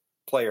big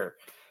player.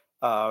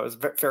 It was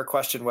a fair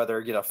question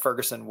whether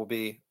Ferguson will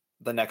be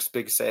the next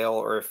big sale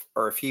or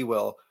if he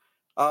will.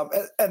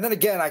 And then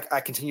again, I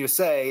continue to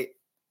say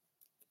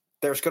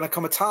there's going to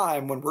come a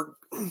time when we're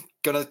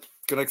gonna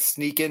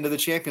sneak into the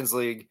Champions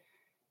League,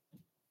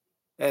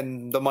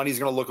 and the money's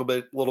going to look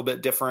a little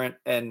bit different,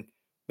 and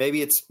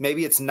maybe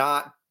it's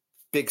not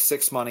big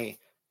six money,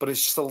 but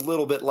it's just a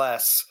little bit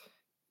less.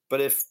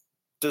 But if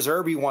De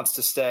Zerbi wants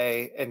to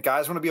stay and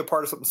guys want to be a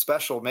part of something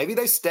special, maybe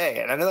they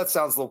stay. And I know that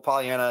sounds a little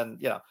Pollyanna,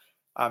 and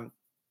I'm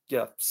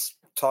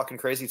talking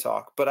crazy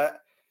talk,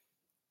 but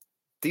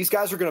these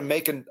guys are going to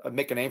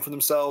make a name for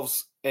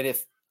themselves. And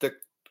if the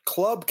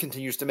club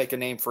continues to make a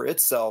name for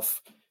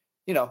itself,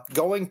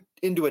 going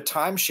into a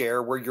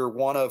timeshare where you're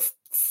one of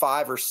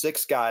 5 or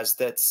 6 guys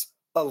that's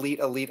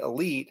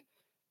elite,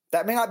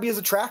 that may not be as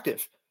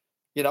attractive.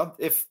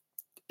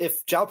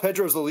 If João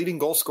Pedro is the leading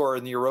goal scorer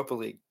in the Europa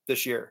League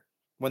this year,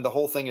 when the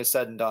whole thing is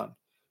said and done,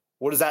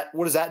 what does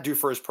that do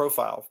for his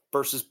profile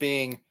versus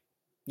being,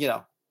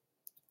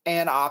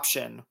 an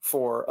option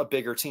for a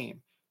bigger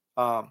team?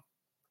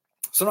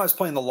 Sometimes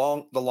playing the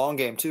long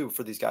game too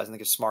for these guys, I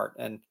think, is smart.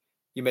 And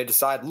you may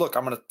decide, look,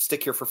 I'm going to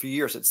stick here for a few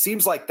years. It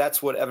seems like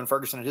that's what Evan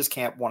Ferguson and his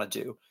camp want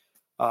to do.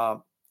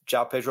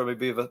 João Pedro may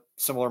be of a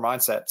similar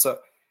mindset. So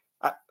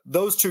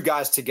those two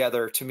guys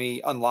together, to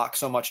me, unlock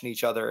so much in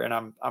each other,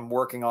 and I'm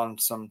working on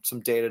some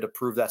data to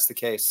prove that's the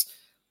case.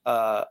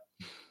 But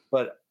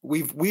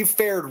we've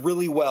fared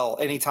really well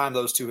anytime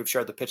those two have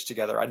shared the pitch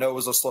together. I know it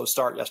was a slow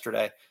start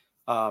yesterday,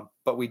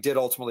 but we did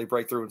ultimately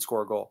break through and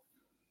score a goal.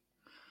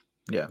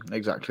 Yeah,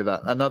 exactly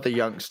that. Another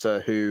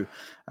youngster who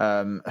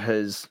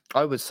has,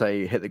 I would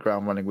say, hit the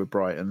ground running with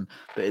Brighton,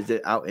 but is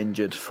out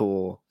injured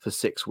for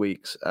 6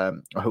 weeks,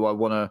 who I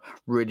want to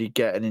really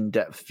get an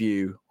in-depth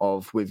view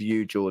of with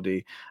you,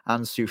 Geordie.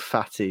 Ansu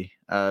Fati.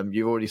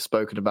 You've already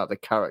spoken about the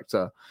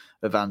character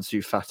of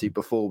Ansu Fati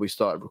before we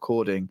started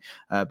recording,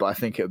 but I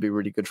think it would be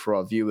really good for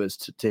our viewers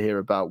to hear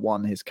about,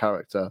 1, his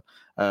character,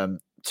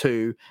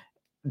 2,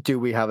 do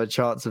we have a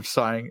chance of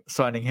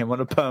signing him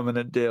on a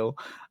permanent deal?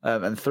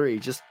 And 3,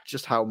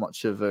 just how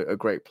much of a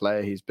great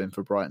player he's been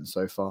for Brighton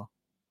so far.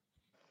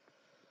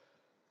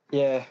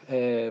 Yeah,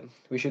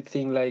 we should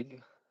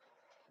think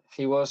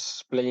he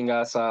was playing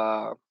as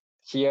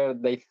here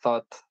they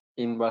thought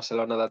in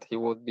Barcelona that he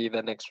would be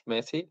the next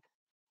Messi,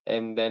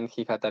 and then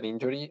he had an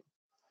injury.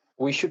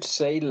 We should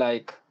say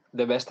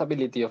the best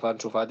ability of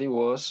Ansu Fati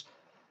was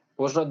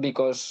not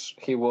because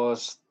he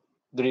was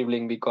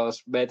dribbling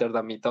because better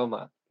than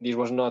Mitoma. This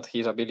was not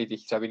his ability.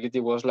 His ability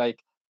was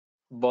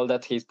ball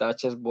that he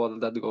touches, ball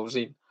that goes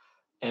in.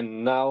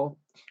 And now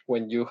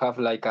when you have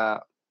a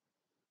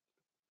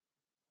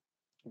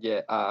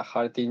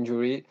heart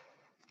injury,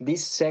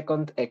 this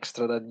second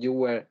extra that you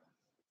were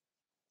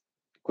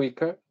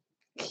quicker,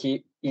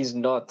 he is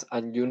not,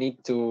 and you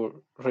need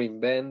to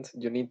reinvent,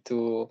 you need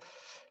to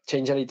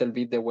change a little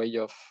bit the way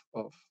of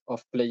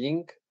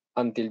playing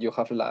until you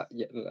have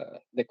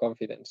the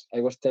confidence. I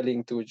was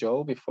telling to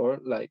Joe before,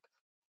 like,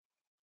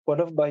 one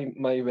of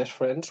my best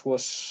friends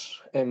was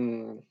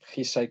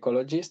his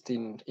psychologist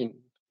in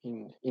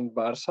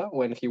Barca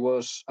when he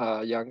was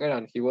younger,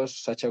 and he was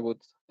such a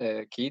good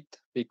kid,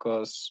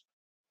 because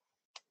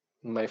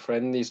my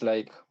friend is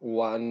like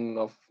one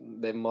of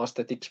the most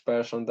ethics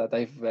person that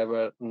I've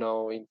ever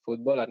known in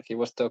football, and he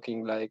was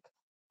talking like,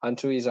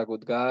 Andrew is a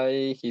good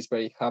guy, he's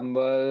very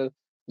humble,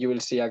 you will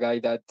see a guy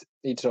that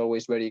it's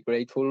always very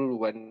grateful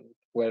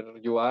where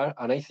you are.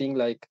 And I think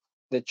like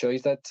the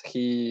choice that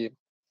he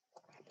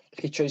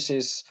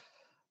chooses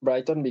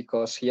Brighton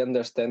because he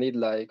understands it,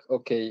 like,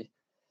 okay,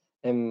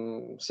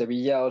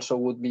 Sevilla also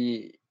would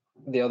be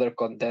the other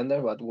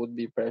contender, but would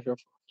be pressure.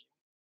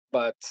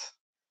 But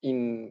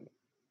in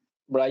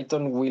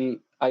Brighton,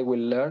 I will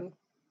learn,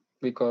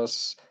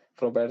 because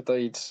Roberto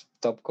is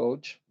top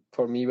coach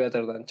for me,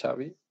 better than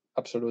Xavi,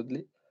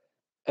 absolutely,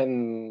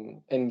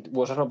 and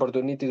was an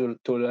opportunity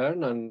to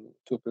learn and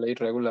to play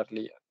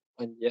regularly.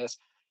 And yes,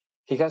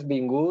 he has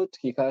been good.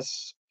 He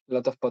has a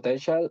lot of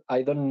potential.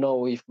 I don't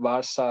know if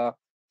Barca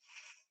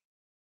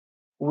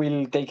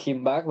will take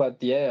him back, but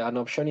yeah, an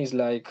option is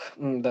like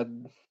that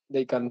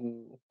they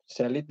can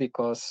sell it,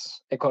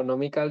 because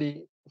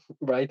economically,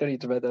 Brighton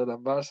is better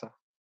than Barca.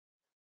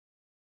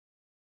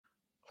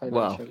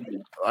 Well,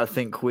 I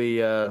think we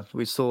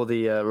saw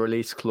the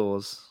release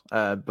clause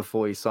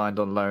before he signed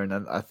on loan,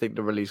 and I think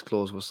the release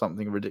clause was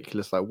something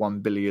ridiculous, like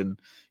 €1 billion.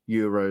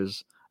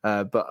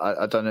 But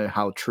I don't know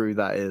how true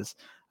that is.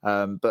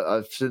 But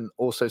I've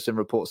also seen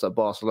reports that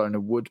Barcelona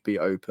would be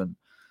open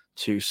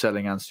to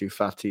selling Ansu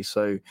Fati.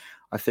 So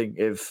I think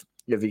if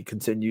he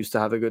continues to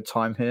have a good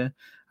time here,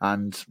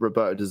 and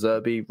Roberto De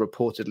Zerbi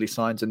reportedly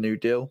signs a new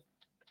deal,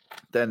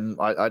 then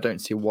I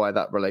don't see why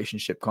that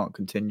relationship can't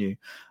continue.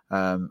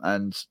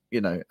 And,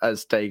 you know,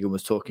 as Dagan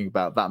was talking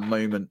about, that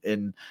moment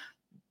in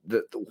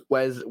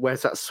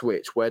where's that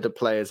switch? Where do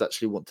players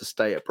actually want to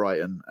stay at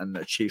Brighton and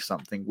achieve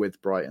something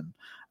with Brighton?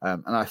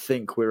 And I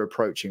think we're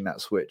approaching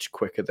that switch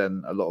quicker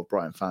than a lot of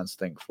Brighton fans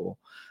think for.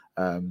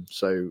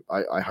 So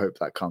I hope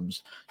that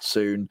comes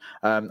soon.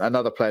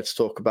 Another player to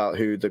talk about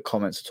who the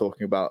comments are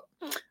talking about,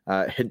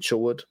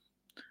 Hinchelwood.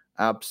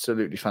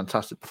 Absolutely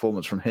fantastic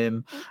performance from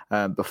him.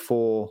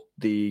 Before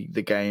the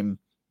game,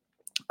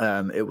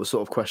 it was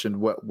sort of questioned,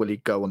 will he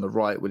go on the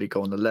right? Will he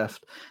go on the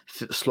left?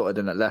 Slotted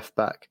in at left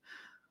back.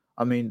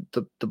 I mean,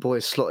 the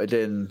boy's slotted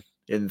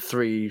in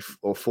 3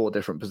 or 4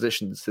 different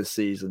positions this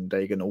season,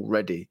 Dagan,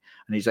 already.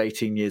 And he's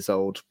 18 years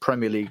old.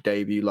 Premier League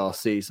debut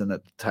last season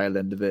at the tail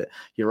end of it.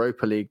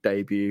 Europa League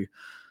debut.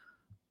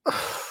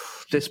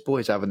 This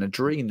boy's having a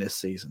dream this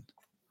season.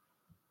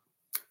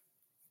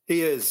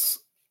 He is.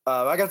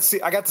 I got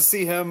to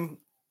see him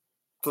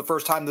for the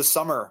first time this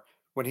summer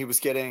when he was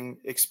getting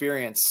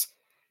experience,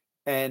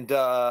 and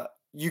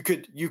you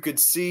could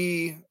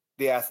see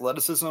the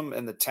athleticism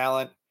and the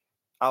talent.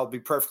 I'll be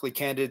perfectly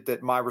candid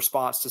that my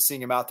response to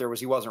seeing him out there was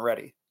he wasn't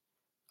ready,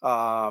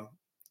 and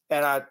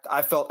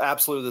I felt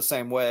absolutely the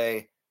same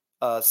way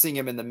seeing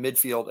him in the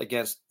midfield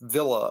against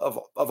Villa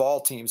of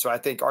all teams. So I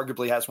think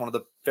arguably has one of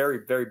the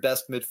very, very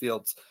best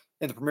midfields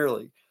in the Premier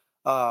League,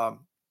 and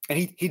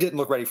he didn't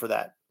look ready for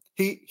that.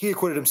 He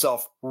acquitted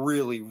himself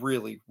really,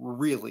 really,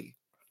 really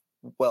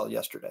well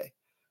yesterday.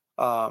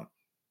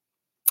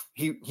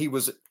 He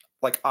was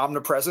like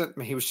omnipresent. I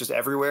mean, he was just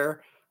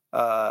everywhere,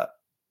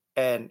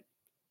 and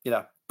you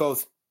know,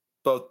 both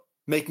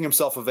making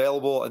himself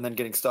available and then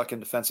getting stuck in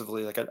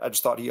defensively. Like I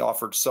just thought he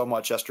offered so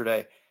much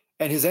yesterday,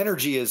 and his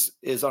energy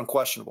is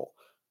unquestionable.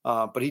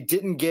 But he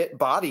didn't get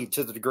bodied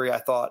to the degree I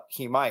thought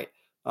he might.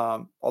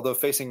 Although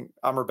facing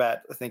Amrabat,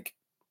 I think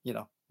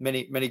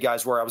many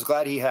guys were. I was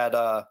glad he had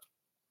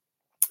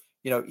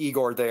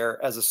Igor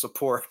there as a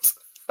support.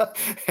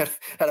 had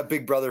a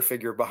big brother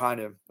figure behind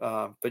him.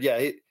 But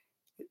yeah,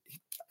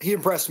 he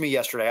impressed me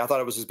yesterday. I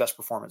thought it was his best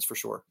performance for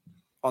sure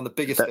on the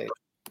biggest stage.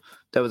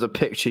 There was a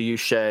picture you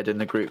shared in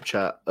the group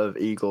chat of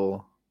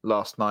Igor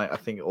last night, I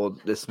think, or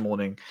this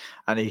morning,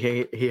 and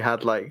he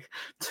had like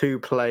 2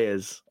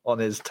 players on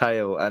his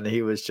tail, and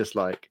he was just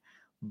like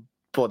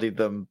bodied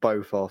them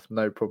both off,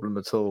 no problem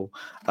at all.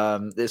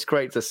 It's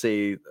great to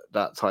see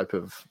that type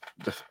of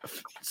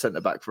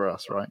centre back for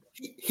us, right?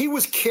 He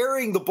was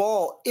carrying the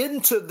ball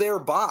into their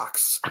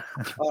box,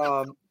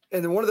 and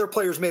then one of their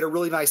players made a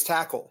really nice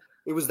tackle.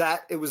 It was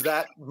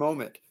that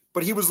moment,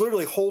 but he was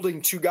literally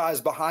holding 2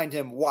 guys behind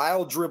him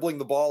while dribbling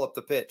the ball up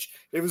the pitch.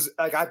 It was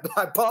like I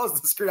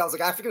paused the screen. I was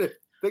like, I have to get a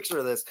picture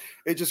of this.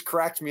 It just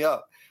cracked me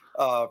up.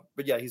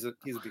 But yeah, he's a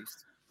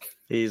beast.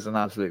 He's an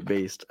absolute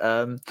beast.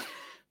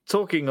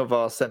 Talking of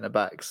our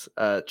centre-backs,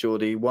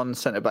 Geordie, one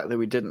centre-back that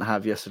we didn't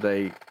have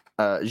yesterday,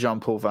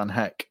 Jean-Paul Van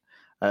Heck,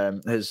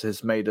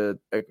 has made a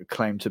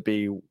claim to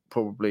be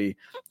probably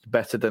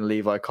better than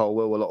Levi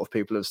Colwill. A lot of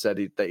people have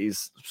said that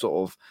he's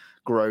sort of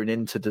grown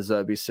into De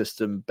Zerbi's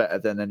system better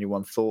than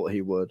anyone thought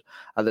he would.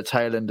 At the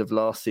tail end of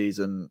last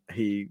season,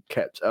 he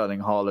kept Erling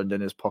Haaland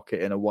in his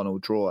pocket in a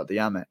 1-1 draw at the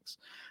Amex.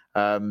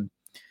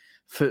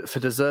 for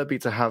De Zerbi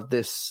to have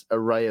this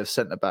array of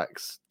centre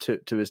backs to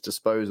his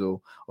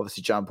disposal,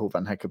 obviously Jan-Paul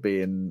van Hekke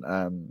being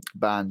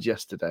banned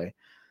yesterday,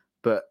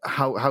 but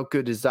how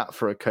good is that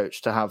for a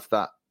coach to have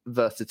that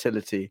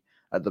versatility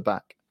at the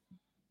back?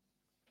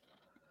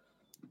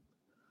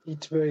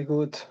 It's very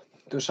good.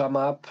 To sum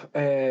up,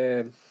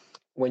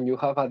 when you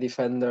have a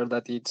defender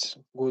that is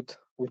good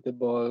with the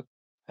ball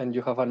and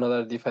you have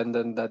another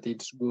defender that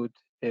is good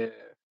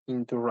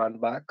into run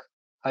back,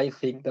 I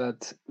think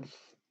that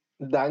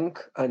Dunk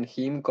and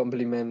him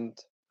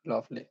complement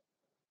lovely.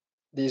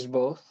 These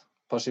both,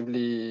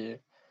 possibly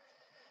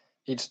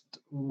it's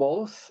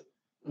both.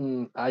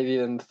 I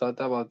didn't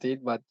thought about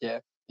it, but yeah,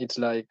 it's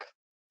like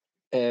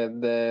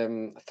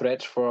the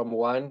threats from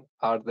one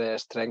are the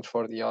strengths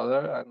for the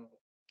other, and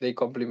they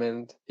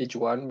complement each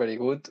one very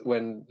good.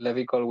 When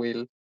Levi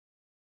will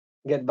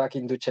get back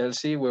into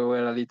Chelsea, we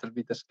were a little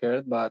bit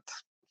scared, but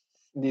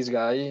this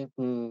guy,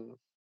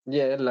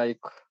 yeah,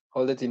 like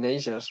all the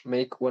teenagers,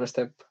 make one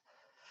step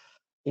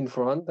in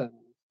front, and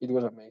it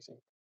was amazing.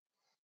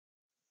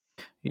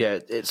 Yeah,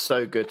 it's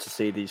so good to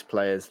see these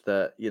players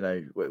that, you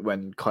know,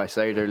 when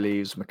Caicedo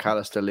leaves,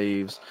 McAllister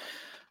leaves,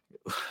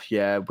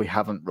 yeah, we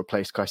haven't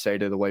replaced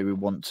Caicedo the way we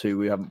want to.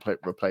 We haven't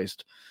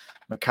replaced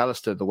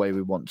McAllister the way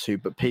we want to,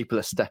 but people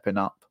are stepping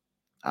up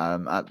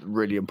at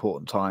really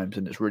important times,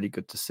 and it's really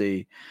good to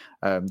see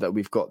that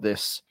we've got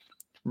this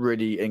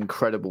really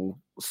incredible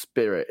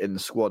spirit in the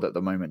squad at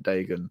the moment,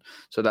 Dagan.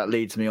 So that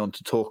leads me on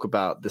to talk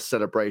about the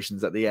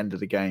celebrations at the end of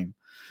the game.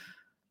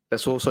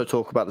 Let's also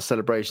talk about the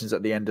celebrations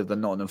at the end of the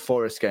Nottingham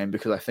Forest game,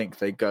 because I think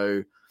they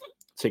go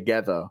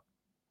together.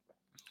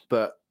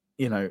 But,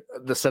 you know,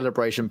 the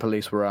celebration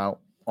police were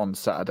out on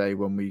Saturday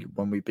when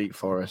we beat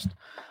Forest.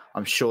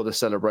 I'm sure the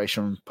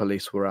celebration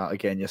police were out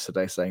again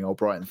yesterday saying, oh,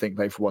 Brighton think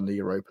they've won the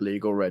Europa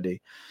League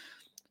already.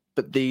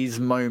 But these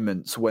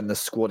moments when the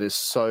squad is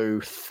so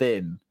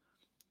thin,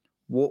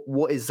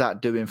 what is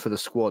that doing for the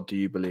squad, do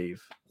you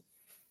believe?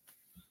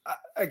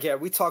 Again,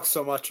 we talk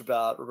so much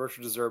about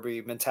Roberto De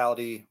Zerbi,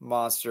 mentality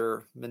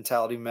monster,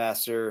 mentality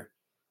master.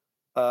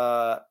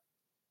 I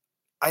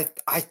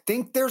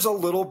think there's a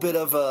little bit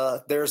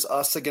of there's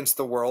us against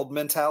the world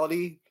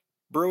mentality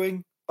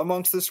brewing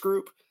amongst this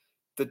group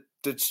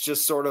that's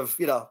just sort of,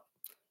 you know,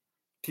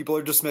 people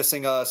are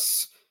dismissing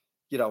us,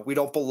 you know, we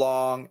don't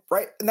belong,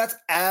 right? And that's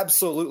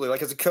absolutely,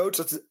 like, as a coach,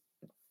 that's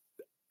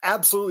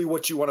absolutely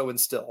what you want to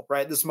instill,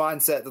 right? This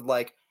mindset that,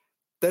 like,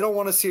 they don't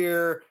want us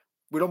here,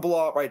 we don't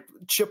belong, right?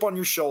 Chip on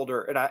your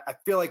shoulder. And I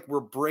feel like we're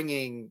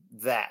bringing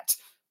that.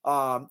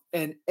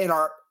 And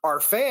our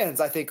fans,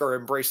 I think, are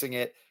embracing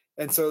it.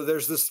 And so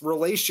there's this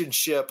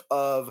relationship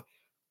of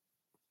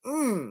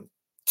to,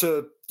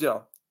 you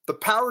know, the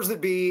powers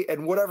that be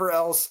and whatever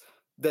else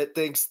that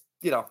thinks,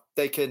 you know,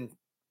 they can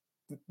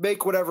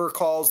make whatever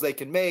calls they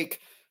can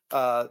make,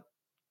 go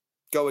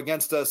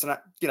against us. And,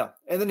 you know,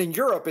 and then in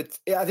Europe,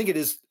 I think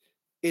it's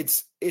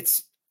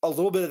a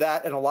little bit of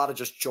that and a lot of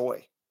just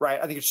joy, right?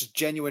 I think it's just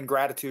genuine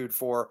gratitude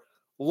for,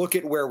 look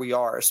at where we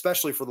are,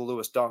 especially for the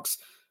Lewis Dunks,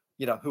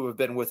 you know, who have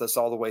been with us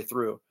all the way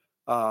through.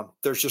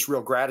 There's just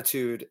real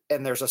gratitude,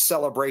 and there's a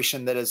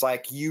celebration that is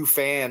like, you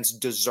fans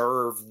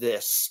deserve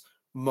this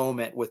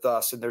moment with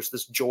us. And there's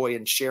this joy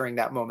in sharing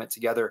that moment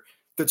together.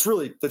 That's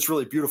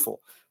really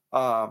beautiful.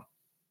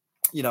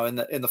 You know,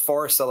 in the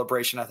Forest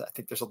celebration, I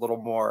think there's a little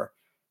more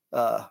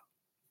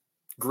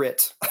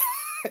grit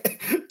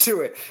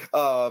to it.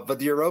 But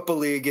the Europa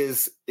League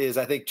is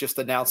I think just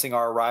announcing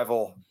our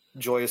arrival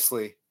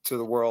joyously to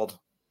the world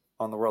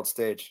on the world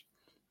stage.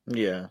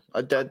 Yeah,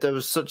 there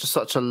was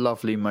such a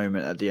lovely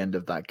moment at the end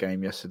of that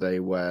game yesterday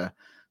where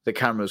the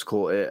cameras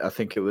caught it. I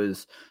think it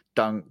was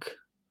Dunk,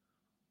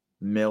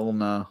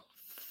 Milner,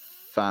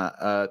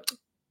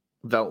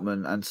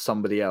 Veltman, and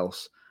somebody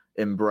else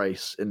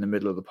embrace in the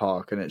middle of the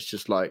park, and it's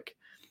just like,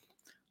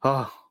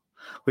 oh,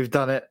 we've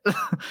done it.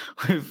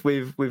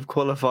 we've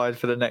qualified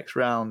for the next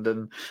round.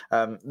 And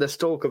let's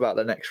talk about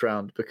the next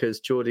round, because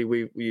Geordie,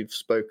 we've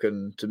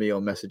spoken to me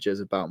on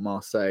messages about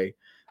Marseille.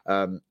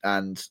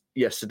 And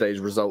yesterday's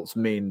results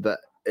mean that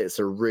it's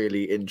a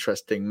really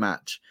interesting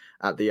match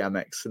at the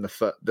Amex in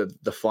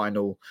the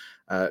final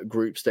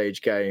group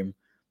stage game.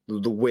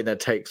 The winner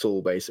takes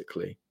all,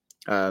 basically.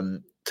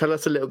 Tell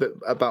us a little bit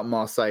about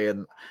Marseille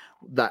and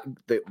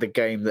the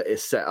game that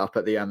is set up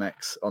at the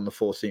Amex on the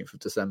 14th of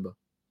December.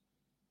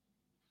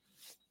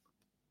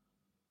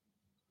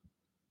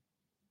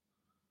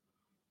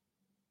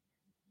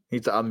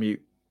 Need to unmute.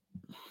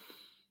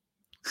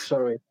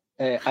 Sorry.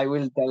 I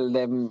will tell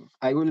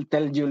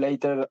you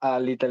later a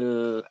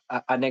little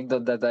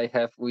anecdote that I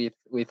have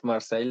with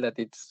Marseille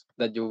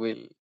that you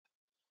will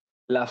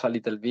laugh a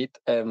little bit.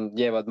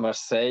 But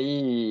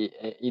Marseille,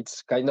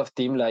 it's kind of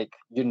team like,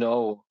 you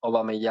know,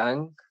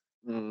 Aubameyang,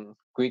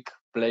 quick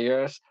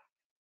players.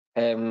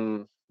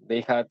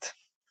 They had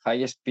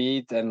high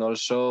speed, and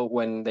also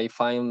when they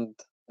find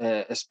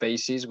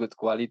spaces with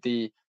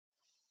quality,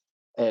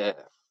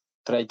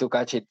 try to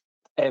catch it.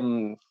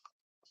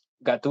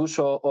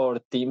 Gattuso or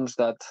teams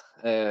that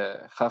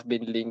have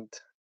been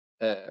linked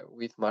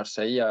with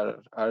Marseille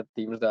are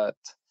teams that,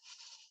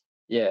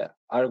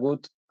 are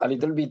good. A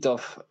little bit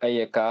of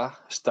AEK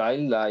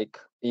style, like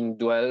in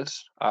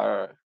duels,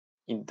 are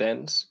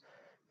intense.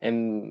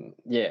 And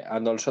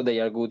and also they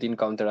are good in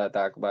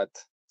counter-attack. But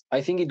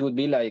I think it would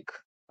be like,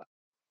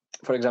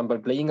 for example,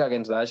 playing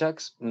against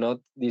Ajax, not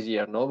this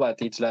year, no,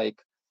 but it's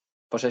like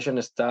possession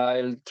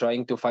style,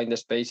 trying to find the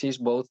spaces.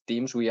 Both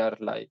teams, we are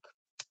like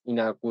in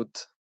a good,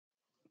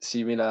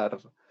 similar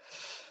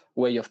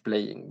way of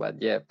playing. But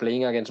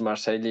playing against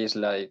Marseille is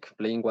like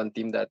playing one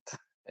team that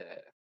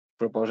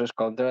proposes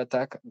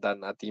counter-attack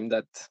than a team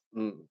that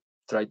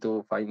try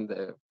to find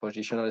the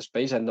positional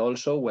space. And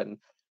also when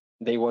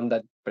they want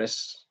that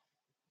press,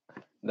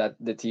 that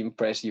the team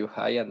press you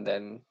high and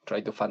then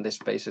try to find the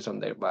spaces on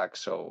their back.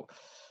 So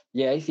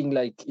I think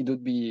like it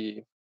would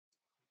be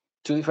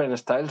two different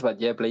styles, but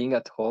playing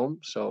at home.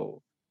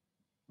 So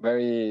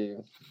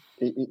it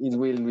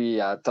will be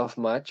a tough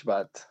match,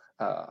 but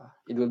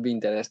it will be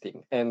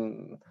interesting.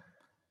 And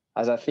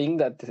as a thing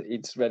that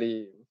it's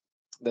very,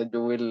 that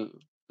you will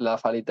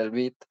laugh a little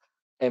bit.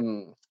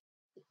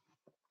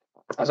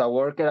 As a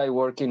worker, I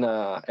work in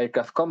a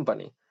aircraft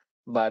company,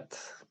 but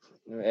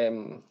I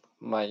am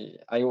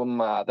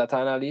a data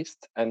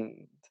analyst,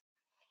 and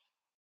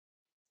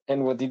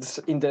what is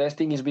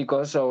interesting is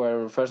because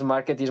our first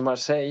market is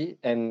Marseille,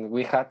 and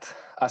we had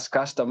as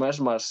customers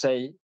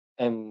Marseille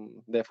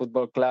and the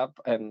football club,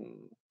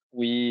 and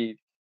we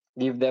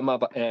give them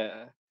up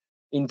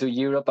into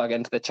Europe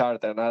against the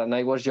charter. And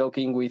I was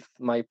joking with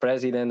my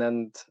president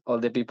and all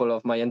the people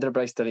of my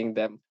enterprise, telling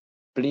them,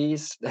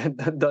 please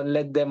don't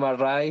let them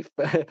arrive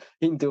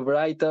into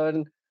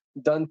Brighton.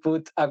 Don't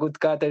put a good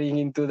catering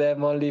into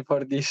them only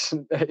for this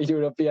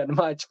European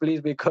match, please,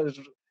 because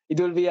it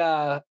will be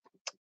a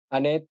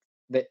net.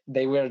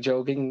 They were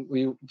joking.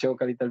 We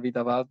joke a little bit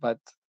about, but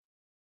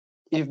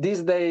if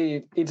this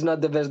day it's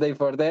not the best day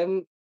for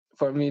them,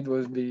 for me it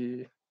would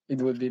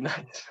be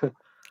nice.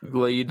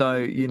 Well, you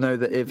know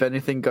that if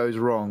anything goes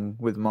wrong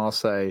with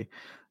Marseille,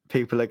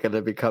 people are going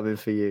to be coming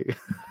for you.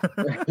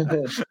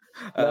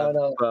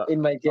 No.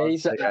 In my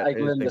case, I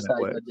couldn't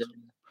decide.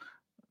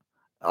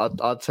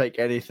 I'd take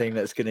anything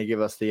that's going to give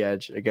us the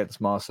edge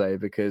against Marseille,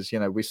 because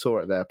we saw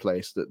at their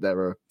place that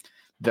they're a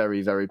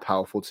very, very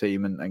powerful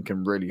team and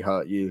can really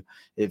hurt you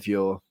if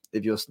you're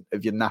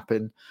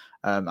napping.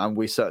 And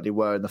we certainly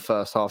were in the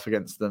first half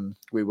against them.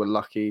 We were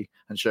lucky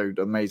and showed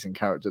amazing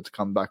character to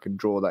come back and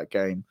draw that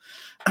game.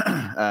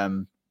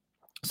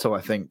 So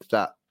I think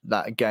that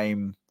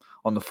game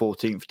on the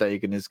 14th,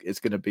 Dagan, is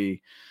going to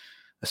be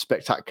a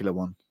spectacular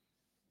one.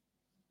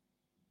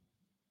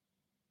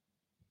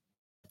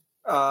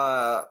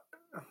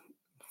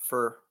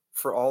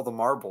 For all the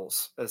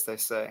marbles, as they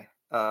say.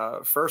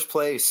 First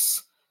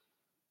place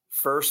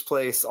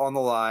on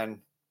the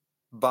line,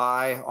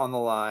 bye on the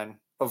line,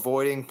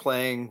 avoiding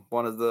playing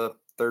one of the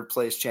third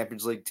place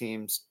Champions League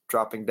teams,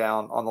 dropping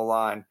down on the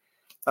line.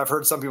 I've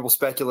heard some people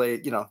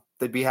speculate,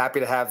 they'd be happy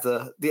to have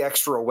the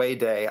extra away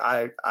day.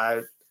 I'm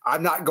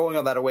not going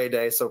on that away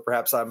day, so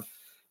perhaps I'm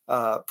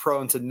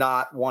prone to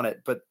not want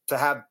it. But to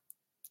have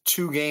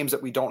two games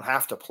that we don't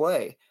have to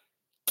play,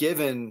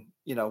 given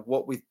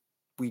what we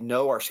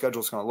know our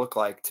schedule is going to look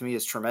like, to me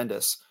is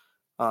tremendous.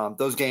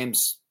 Those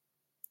games,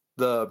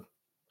 the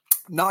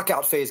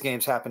knockout phase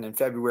games, happen in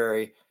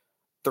February.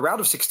 The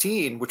round of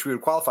 16, which we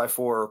would qualify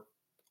for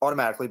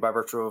automatically by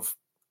virtue of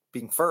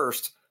being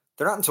first,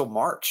 they're not until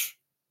March.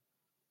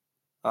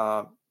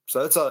 So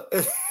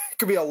it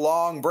could be a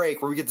long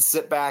break where we get to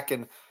sit back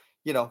and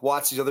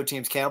watch these other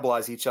teams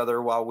cannibalize each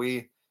other while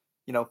we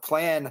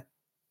plan.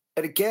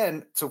 And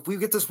again, so if we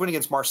get this win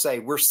against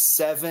Marseille, we're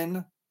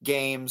 7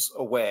 games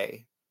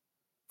away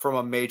from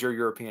a major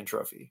European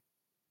trophy.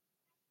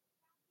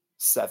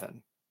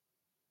 7.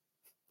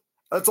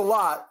 That's a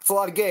lot. It's a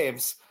lot of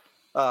games.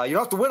 You don't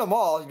have to win them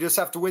all. You just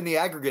have to win the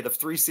aggregate of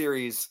 3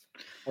 series,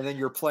 and then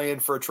you're playing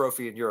for a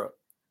trophy in Europe.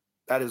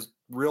 That is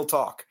real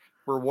talk.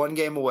 We're 1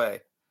 game away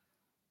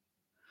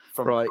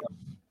from right.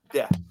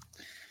 Yeah,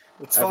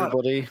 it's fun.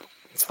 Everybody,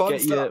 it's fun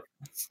stuff.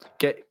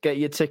 Get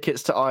your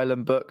tickets to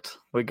Ireland booked.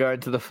 We're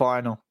going to the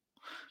final.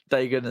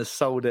 Dagan has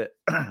sold it.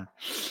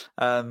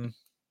 As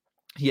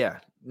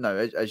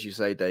you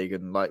say,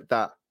 Dagan, like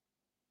that,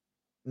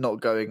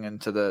 not going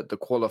into the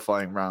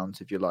qualifying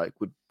rounds, if you like,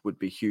 would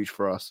be huge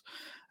for us.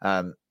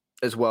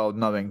 As well,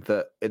 knowing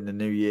that in the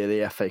new year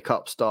the FA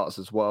Cup starts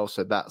as well,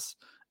 so that's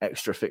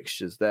extra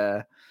fixtures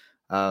there.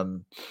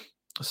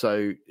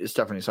 So it's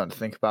definitely something to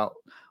think about.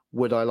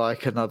 Would I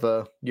like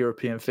another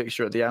European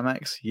fixture at the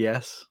Amex?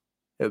 Yes,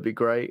 it would be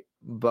great.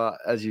 But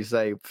as you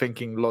say,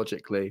 thinking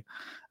logically,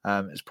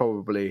 it's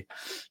probably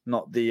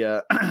not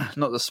the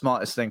not the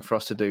smartest thing for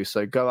us to do.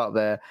 So go out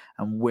there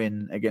and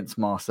win against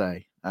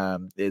Marseille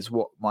is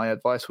what my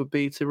advice would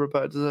be to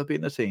Roberto De Zerbi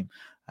and the team.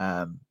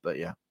 But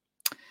yeah.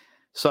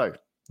 So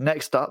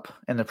next up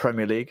in the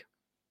Premier League,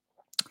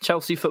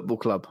 Chelsea Football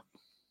Club.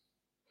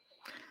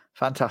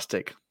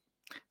 Fantastic.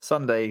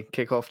 Sunday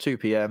kickoff, 2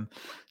 p.m.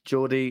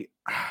 Geordie,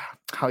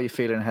 how are you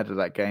feeling ahead of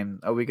that game?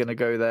 Are we going to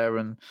go there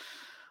and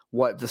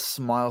wipe the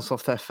smiles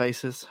off their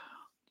faces?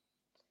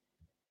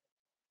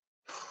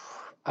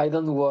 I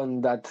don't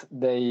want that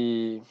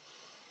they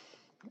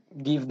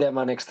give them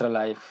an extra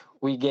life.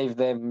 We gave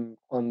them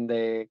on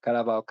the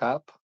Carabao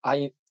Cup.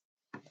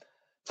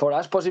 For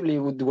us, possibly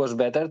it was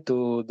better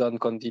to don't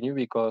continue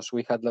because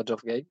we had lots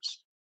of games,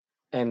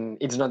 and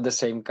it's not the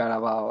same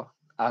Carabao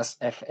as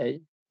FA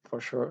for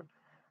sure.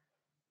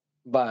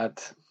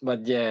 But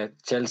yeah,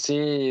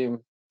 Chelsea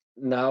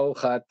now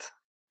had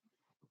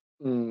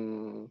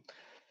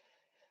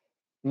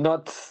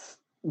not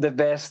the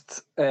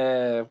best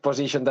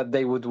position that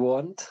they would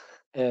want.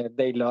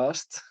 They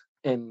lost,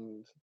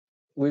 and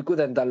we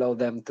couldn't allow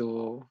them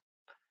to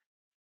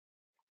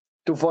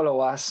follow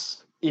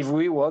us. If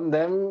we want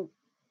them,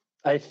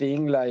 I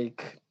think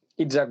like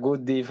it's a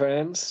good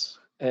difference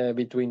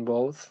between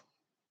both.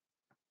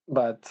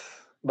 But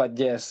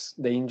yes,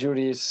 the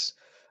injuries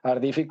are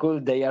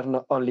difficult. They are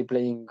not only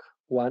playing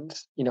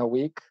once in a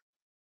week.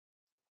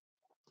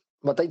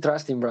 But I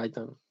trust in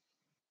Brighton.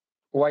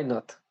 Why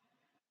not?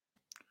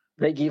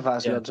 They give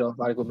us lots of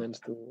arguments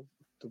to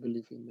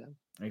believe in them.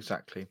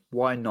 Exactly.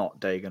 Why not,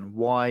 Dagan?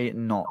 Why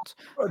not?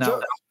 Now,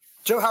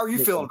 Joe, how are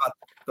you feeling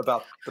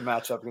about the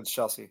matchup against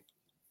Chelsea?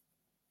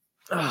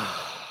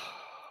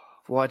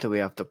 Why do we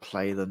have to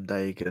play them,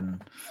 Dagan?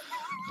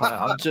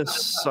 I'm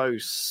just so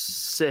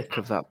sick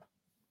of that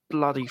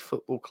bloody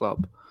football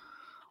club.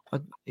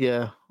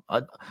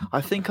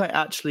 I think I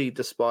actually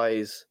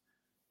despise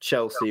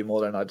Chelsea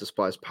more than I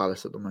despise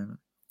Palace at the moment.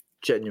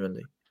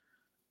 Genuinely.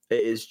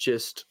 It is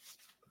just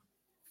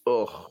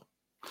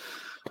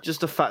just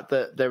the fact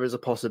that there is a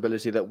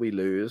possibility that we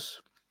lose,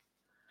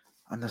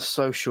 and the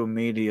social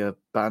media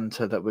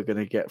banter that we're going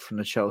to get from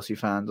the Chelsea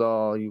fans.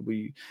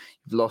 You've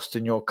lost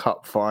in your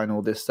cup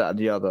final, this, that, and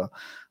the other,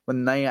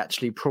 when they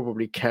actually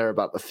probably care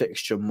about the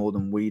fixture more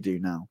than we do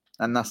now.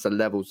 And that's the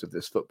levels of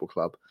this football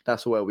club.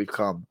 That's where we've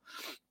come.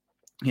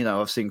 You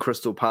know, I've seen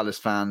Crystal Palace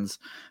fans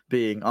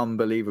being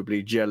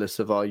unbelievably jealous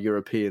of our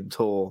European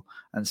tour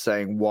and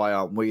saying, why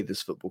aren't we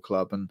this football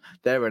club? And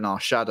they're in our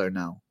shadow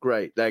now.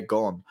 Great, they're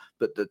gone.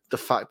 But the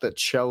fact that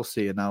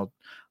Chelsea are now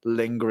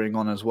lingering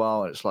on as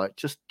well, it's like,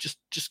 just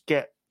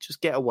get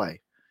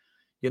away.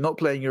 You're not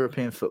playing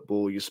European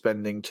football. You're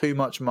spending too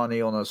much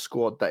money on a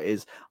squad that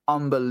is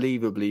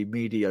unbelievably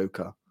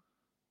mediocre.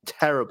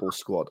 Terrible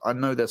squad. I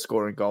know they're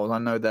scoring goals. I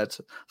know their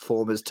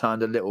form has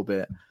turned a little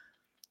bit.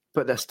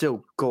 But they're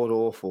still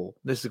god-awful.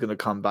 This is going to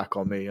come back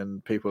on me,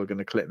 and people are going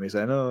to clip me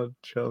saying, oh,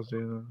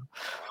 Chelsea.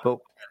 But,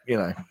 you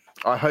know,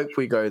 I hope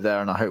we go there,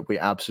 and I hope we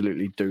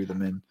absolutely do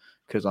them in,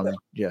 because I'm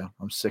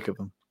sick of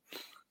them.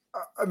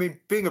 I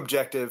mean, being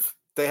objective,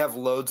 they have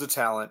loads of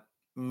talent.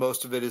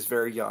 Most of it is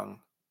very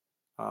young.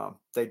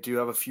 They do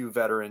have a few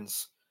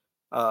veterans.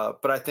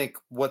 But I think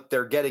what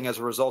they're getting as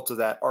a result of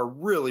that are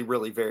really,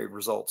 really varied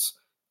results.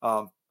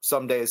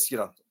 Some days,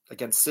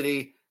 against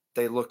City,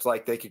 they looked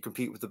like they could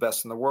compete with the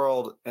best in the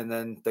world, and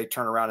then they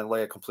turn around and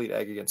lay a complete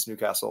egg against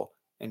Newcastle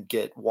and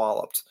get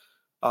walloped.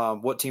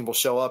 What team will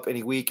show up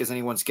any week is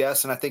anyone's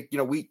guess, and I think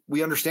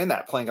we understand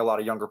that playing a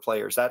lot of younger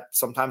players. That's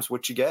sometimes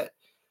what you get.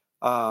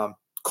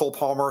 Cole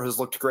Palmer has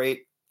looked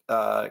great,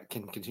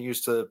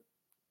 continues to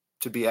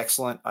be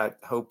excellent. I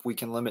hope we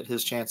can limit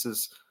his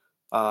chances.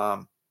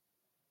 It's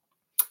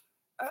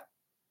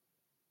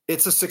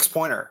a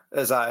 6-pointer,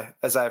 as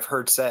I've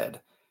heard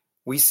said.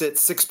 We sit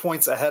 6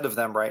 points ahead of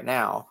them right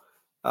now.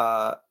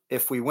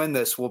 If we win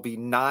this, we'll be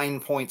 9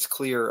 points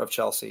clear of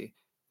Chelsea.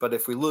 But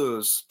if we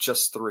lose,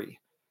 just 3.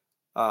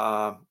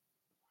 Right?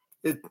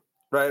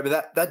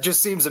 But that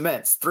just seems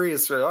immense. 3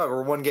 is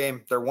we're one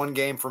game. They're one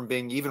game from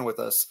being even with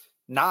us.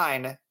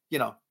 9,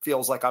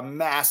 feels like a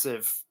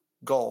massive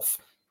gulf.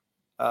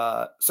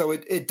 So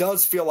it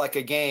does feel like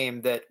a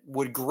game that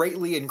would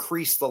greatly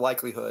increase the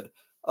likelihood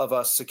of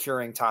us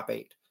securing top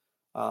 8.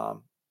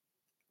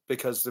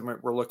 Because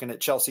we're looking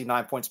at Chelsea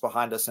 9 points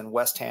behind us and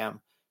West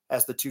Ham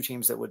as the two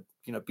teams that would,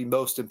 be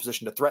most in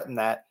position to threaten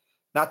that.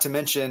 Not to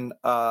mention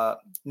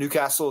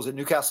Newcastle. Is it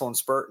Newcastle and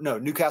Spurs? No,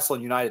 Newcastle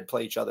and United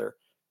play each other,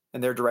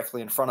 and they're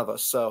directly in front of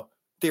us. So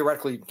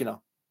theoretically,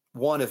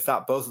 one, if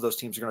not both of those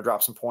teams are going to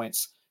drop some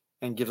points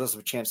and gives us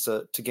a chance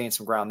to gain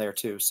some ground there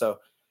too. So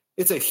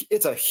it's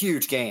a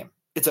huge game.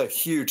 It's a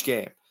huge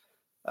game.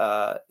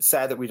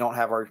 Sad that we don't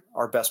have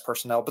our best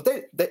personnel, but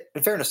they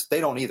in fairness, they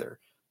don't either.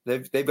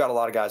 They've got a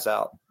lot of guys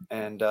out,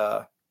 and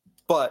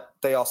but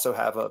they also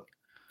have a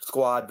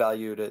squad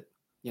valued at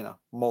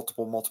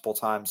multiple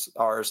times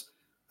ours.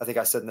 I think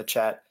I said in the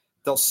chat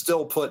they'll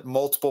still put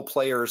multiple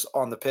players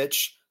on the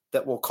pitch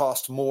that will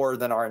cost more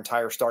than our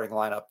entire starting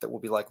lineup that we'll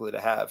be likely to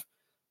have,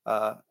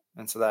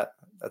 and so that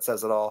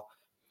says it all.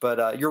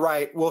 But you're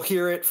right. We'll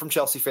hear it from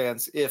Chelsea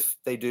fans if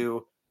they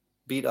do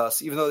beat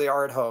us, even though they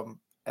are at home,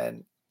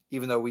 and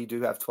even though we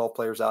do have 12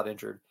 players out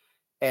injured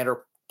and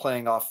are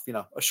playing off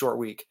a short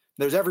week.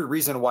 There's every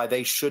reason why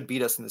they should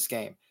beat us in this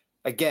game.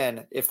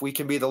 Again, if we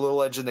can be the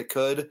little engine that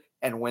could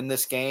and win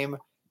this game,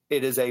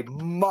 it is a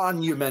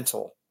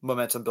monumental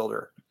momentum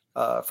builder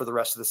for the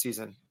rest of the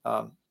season.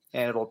 And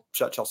it'll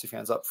shut Chelsea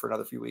fans up for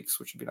another few weeks,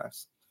 which would be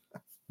nice.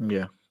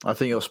 Yeah, I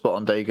think you're spot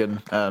on,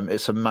 Dagan.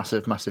 It's a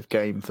massive, massive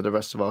game for the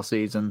rest of our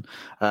season.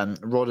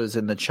 Rodders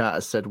in the chat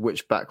has said,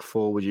 which back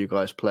four would you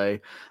guys play?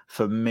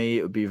 For me,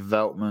 it would be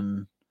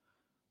Veltman,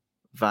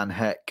 Van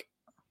Heck,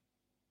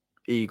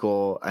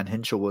 Igor, and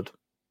Hinchelwood.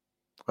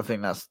 I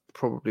think that's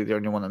probably the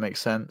only one that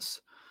makes sense.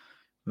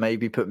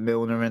 Maybe put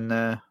Milner in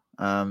there.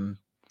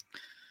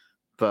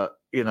 But,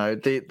 you know,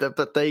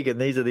 but Dagan,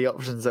 these are the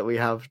options that we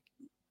have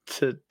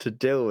to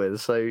deal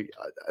with. So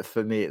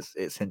for me,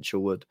 it's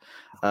Hinchelwood.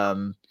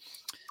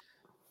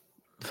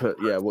 But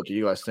yeah, what do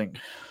you guys think?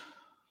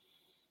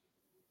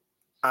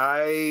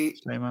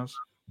 Same as.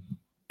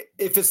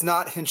 If it's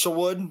not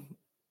Hinchelwood,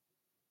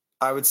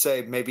 I would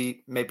say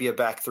maybe a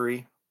back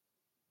three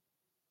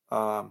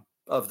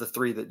of the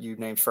three that you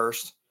named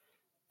first,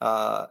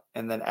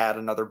 and then add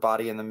another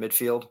body in the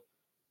midfield.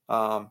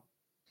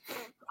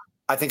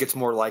 I think it's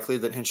more likely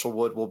that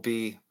Hinchelwood will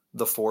be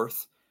the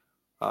fourth.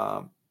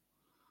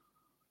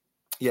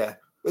 Yeah.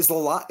 Is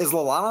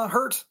Lallana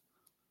hurt?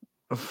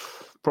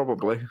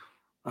 Probably.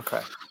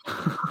 Okay.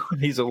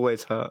 He's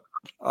always hurt.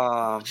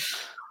 Yeah,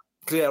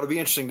 it'll be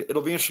interesting.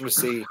 It'll be interesting to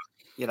see,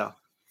 you know,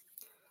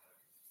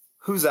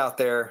 who's out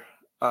there.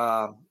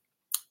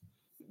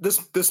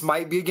 This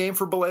might be a game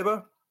for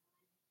Baleba,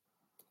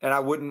 and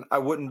I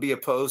wouldn't be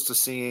opposed to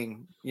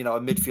seeing, you know,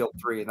 a midfield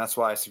three, and that's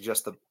why I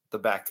suggest the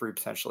back three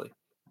potentially.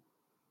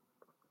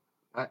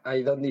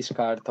 I don't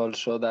discard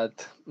also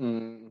that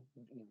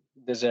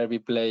De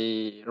Zerbi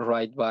play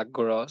right back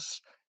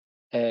Gross,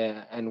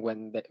 and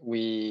when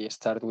we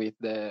start with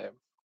the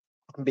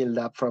build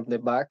up from the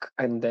back,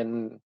 and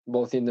then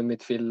both in the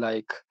midfield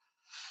like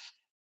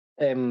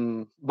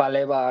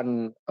Baleba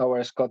and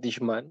our Scottish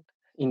man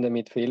in the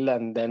midfield,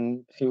 and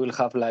then he will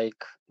have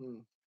like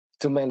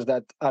two men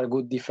that are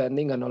good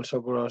defending and also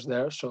Gross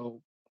there.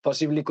 So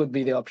possibly could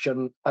be the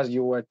option as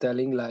you were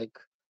telling, like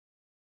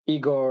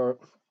Igor,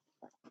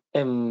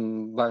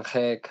 Van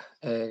Heck,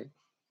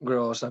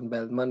 Gross, and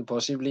Beltman.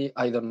 Possibly,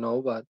 I don't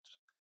know, but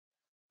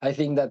I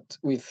think that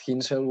with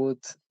Hinchelwood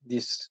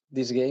this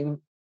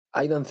game,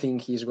 I don't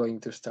think he's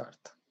going to start.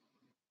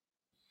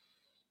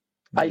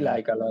 I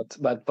like a lot,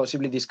 but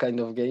possibly this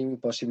kind of game,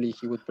 possibly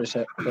he would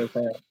prefer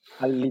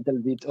a little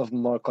bit of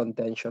more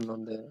contention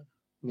on the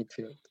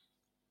midfield.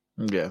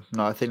 Yeah,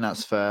 no, I think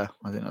that's fair.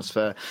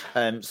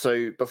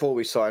 So before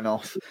we sign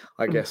off,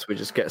 I guess we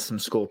just get some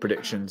score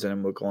predictions and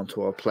then we'll go on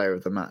to our player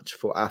of the match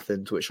for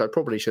Athens, which I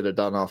probably should have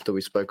done after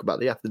we spoke about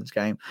the Athens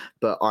game,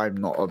 but I'm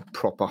not a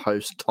proper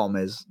host. Tom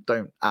is.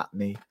 Don't at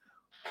me.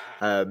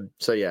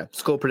 So yeah,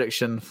 score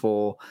prediction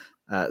for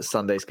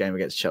Sunday's game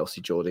against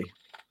Chelsea, Geordie.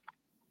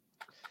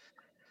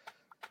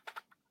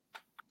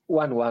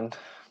 1-1.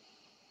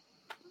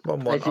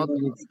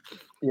 1-1.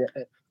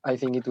 I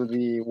think it would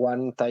be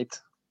 1-1 tight.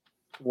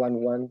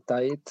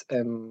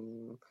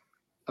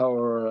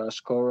 Our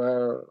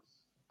scorer,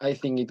 I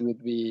think it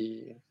would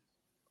be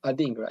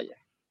Adingra.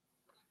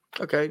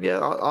 Okay,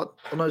 yeah.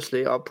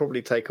 Honestly, I'll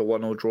probably take a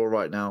 1-1 draw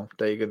right now,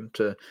 Dagan,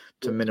 to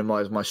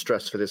minimise my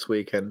stress for this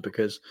weekend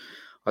because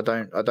I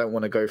don't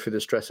want to go through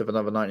the stress of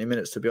another 90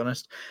 minutes, to be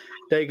honest.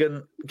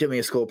 Dagan, give me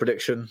a score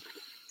prediction.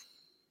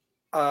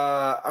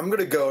 I'm going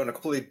to go in a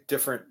completely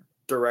different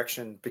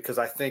direction because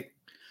I think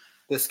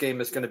this game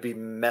is going to be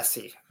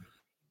messy.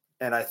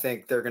 And I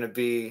think there are going to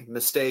be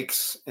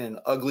mistakes and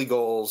ugly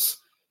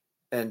goals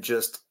and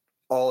just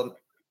all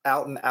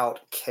out and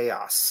out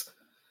chaos.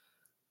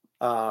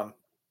 I'm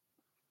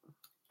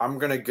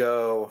going to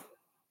go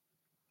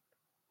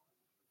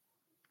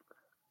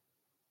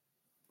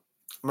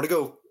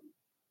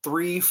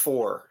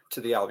 3-4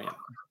 to the Albion.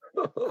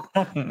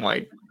 Oh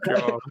my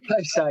God.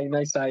 Nice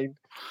sign.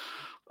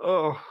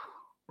 Oh,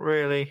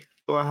 really?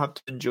 Do I have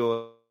to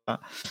endure that?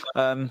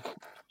 I'm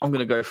going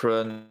to go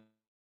for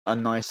a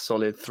nice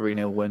solid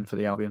 3-0 win for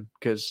the Albion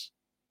because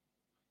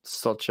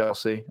sod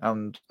Chelsea,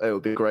 and it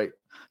would be great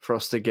for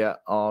us to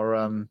get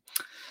our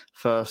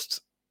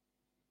first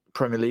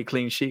Premier League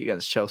clean sheet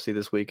against Chelsea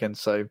this weekend.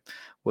 So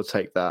we'll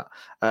take that.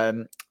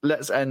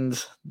 Let's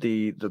end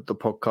the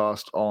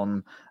podcast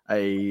on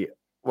I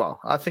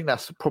think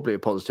that's probably a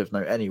positive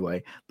note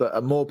anyway, but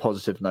a more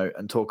positive note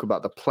and talk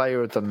about the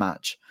player of the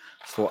match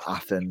for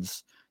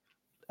Athens.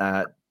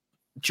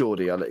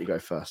 Geordie, I'll let you go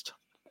first.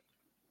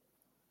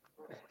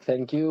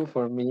 Thank you.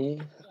 For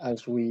me,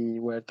 as we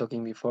were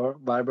talking before,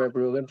 Barbara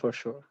Bruggen for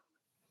sure.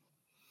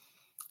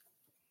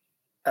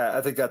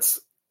 I think that's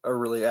a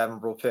really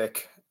admirable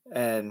pick,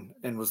 and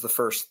was the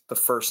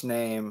first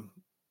name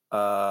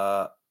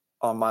on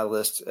my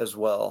list as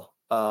well.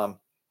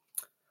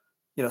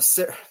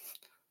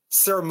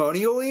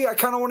 Ceremonially, I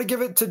kind of want to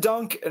give it to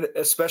Dunk,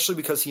 especially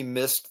because he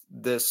missed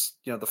this,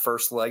 the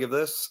first leg of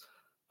this,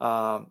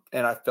 and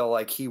I felt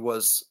like he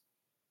was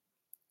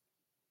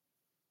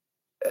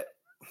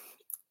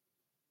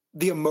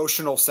the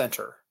emotional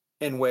center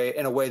in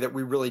a way that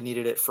we really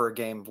needed it for a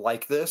game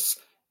like this.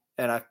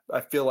 And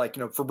I feel like,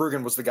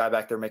 Verbruggen was the guy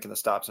back there making the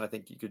stops, and I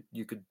think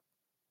you could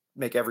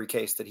make every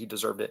case that he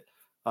deserved it.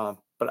 But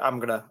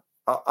I'll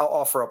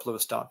offer up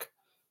Lewis Dunk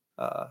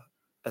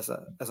as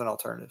an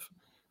alternative.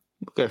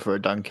 We'll go for a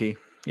Dunky.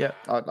 Yeah,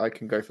 I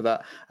can go for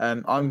that.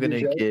 I'm going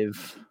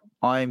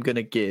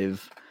to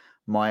give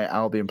my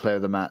Albion player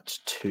of the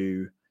match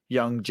to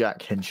young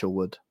Jack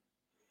Hinchelwood,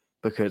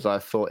 because I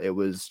thought it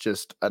was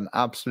just an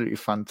absolutely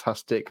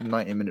fantastic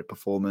 90-minute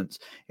performance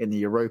in the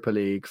Europa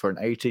League for an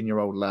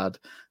 18-year-old lad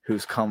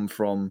who's come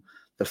from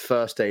the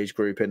first age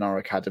group in our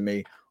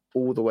academy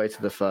all the way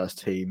to the first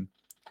team.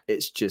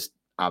 It's just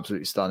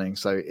absolutely stunning.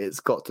 So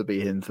it's got to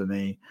be him for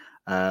me.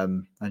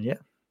 And yeah,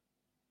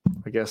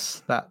 I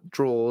guess that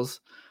draws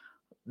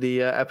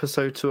the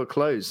episode to a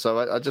close.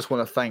 So I just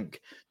want to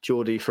thank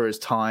Geordie for his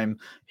time.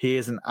 He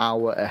is an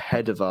hour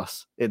ahead of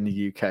us in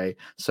the UK,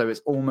 so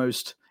it's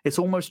almost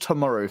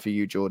tomorrow for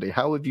you, Geordie.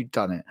 How have you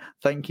done it?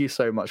 Thank you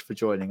so much for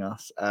joining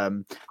us.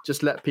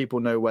 Just let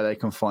people know where they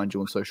can find you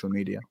on social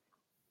media.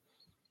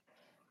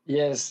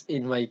 Yes,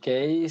 in my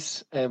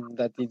case,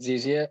 that it's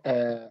easier.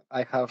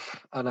 I have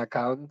an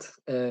account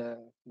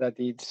that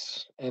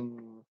it's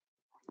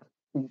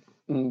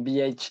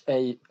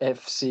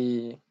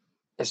BHAFC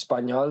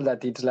Espanol,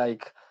 that it's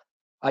like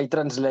I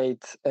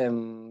translate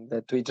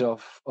the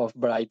tweets of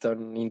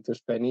Brighton into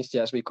Spanish,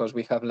 just because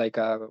we have like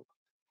a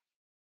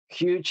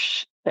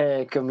huge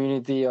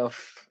community of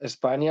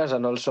Spaniards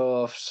and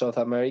also of South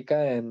America,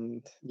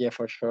 and yeah,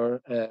 for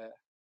sure,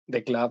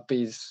 the club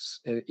is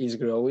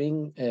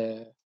growing,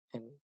 and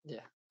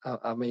yeah,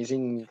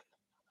 amazing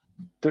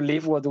to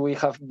live what we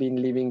have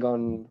been living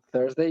on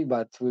Thursday,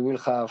 but we will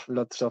have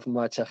lots of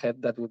match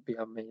ahead. That would be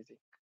amazing.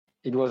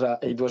 It was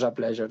a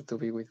pleasure to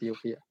be with you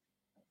here.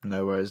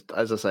 No worries.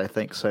 As I say,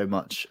 thanks so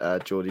much,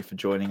 Geordie, for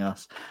joining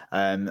us.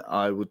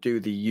 I will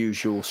do the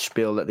usual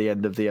spiel at the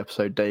end of the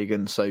episode,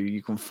 Dagan. So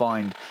you can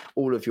find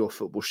all of your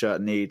football shirt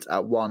needs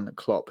at One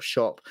Klopp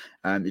Shop.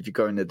 And if you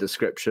go in the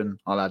description,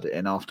 I'll add it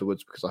in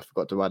afterwards because I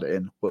forgot to add it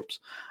in. Whoops.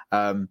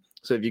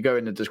 So if you go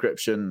in the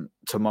description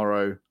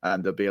tomorrow,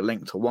 there'll be a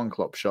link to One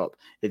Klopp Shop.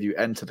 If you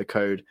enter the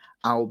code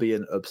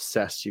Albion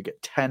Obsessed, you get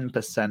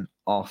 10%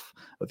 off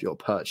of your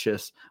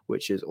purchase,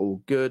 which is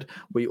all good.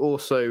 We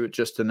also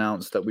just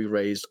announced that we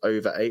raised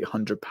over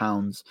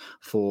 £800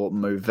 for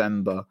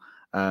Movember,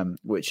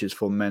 which is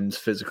for men's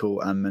physical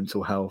and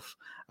mental health.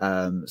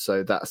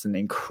 So that's an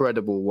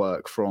incredible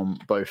work from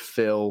both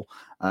Phil,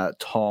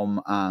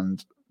 Tom,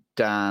 and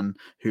Dan,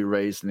 who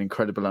raised an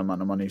incredible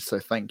amount of money. So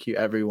thank you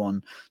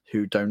everyone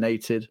who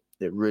donated.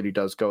 It really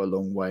does go a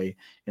long way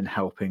in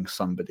helping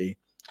somebody.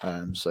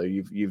 So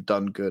you've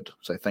done good.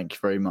 So thank you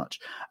very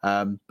much.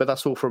 But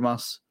that's all from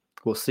us.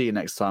 We'll see you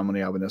next time on the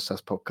Albion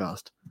Obsessed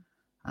podcast.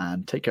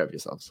 And take care of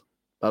yourselves.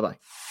 Bye-bye.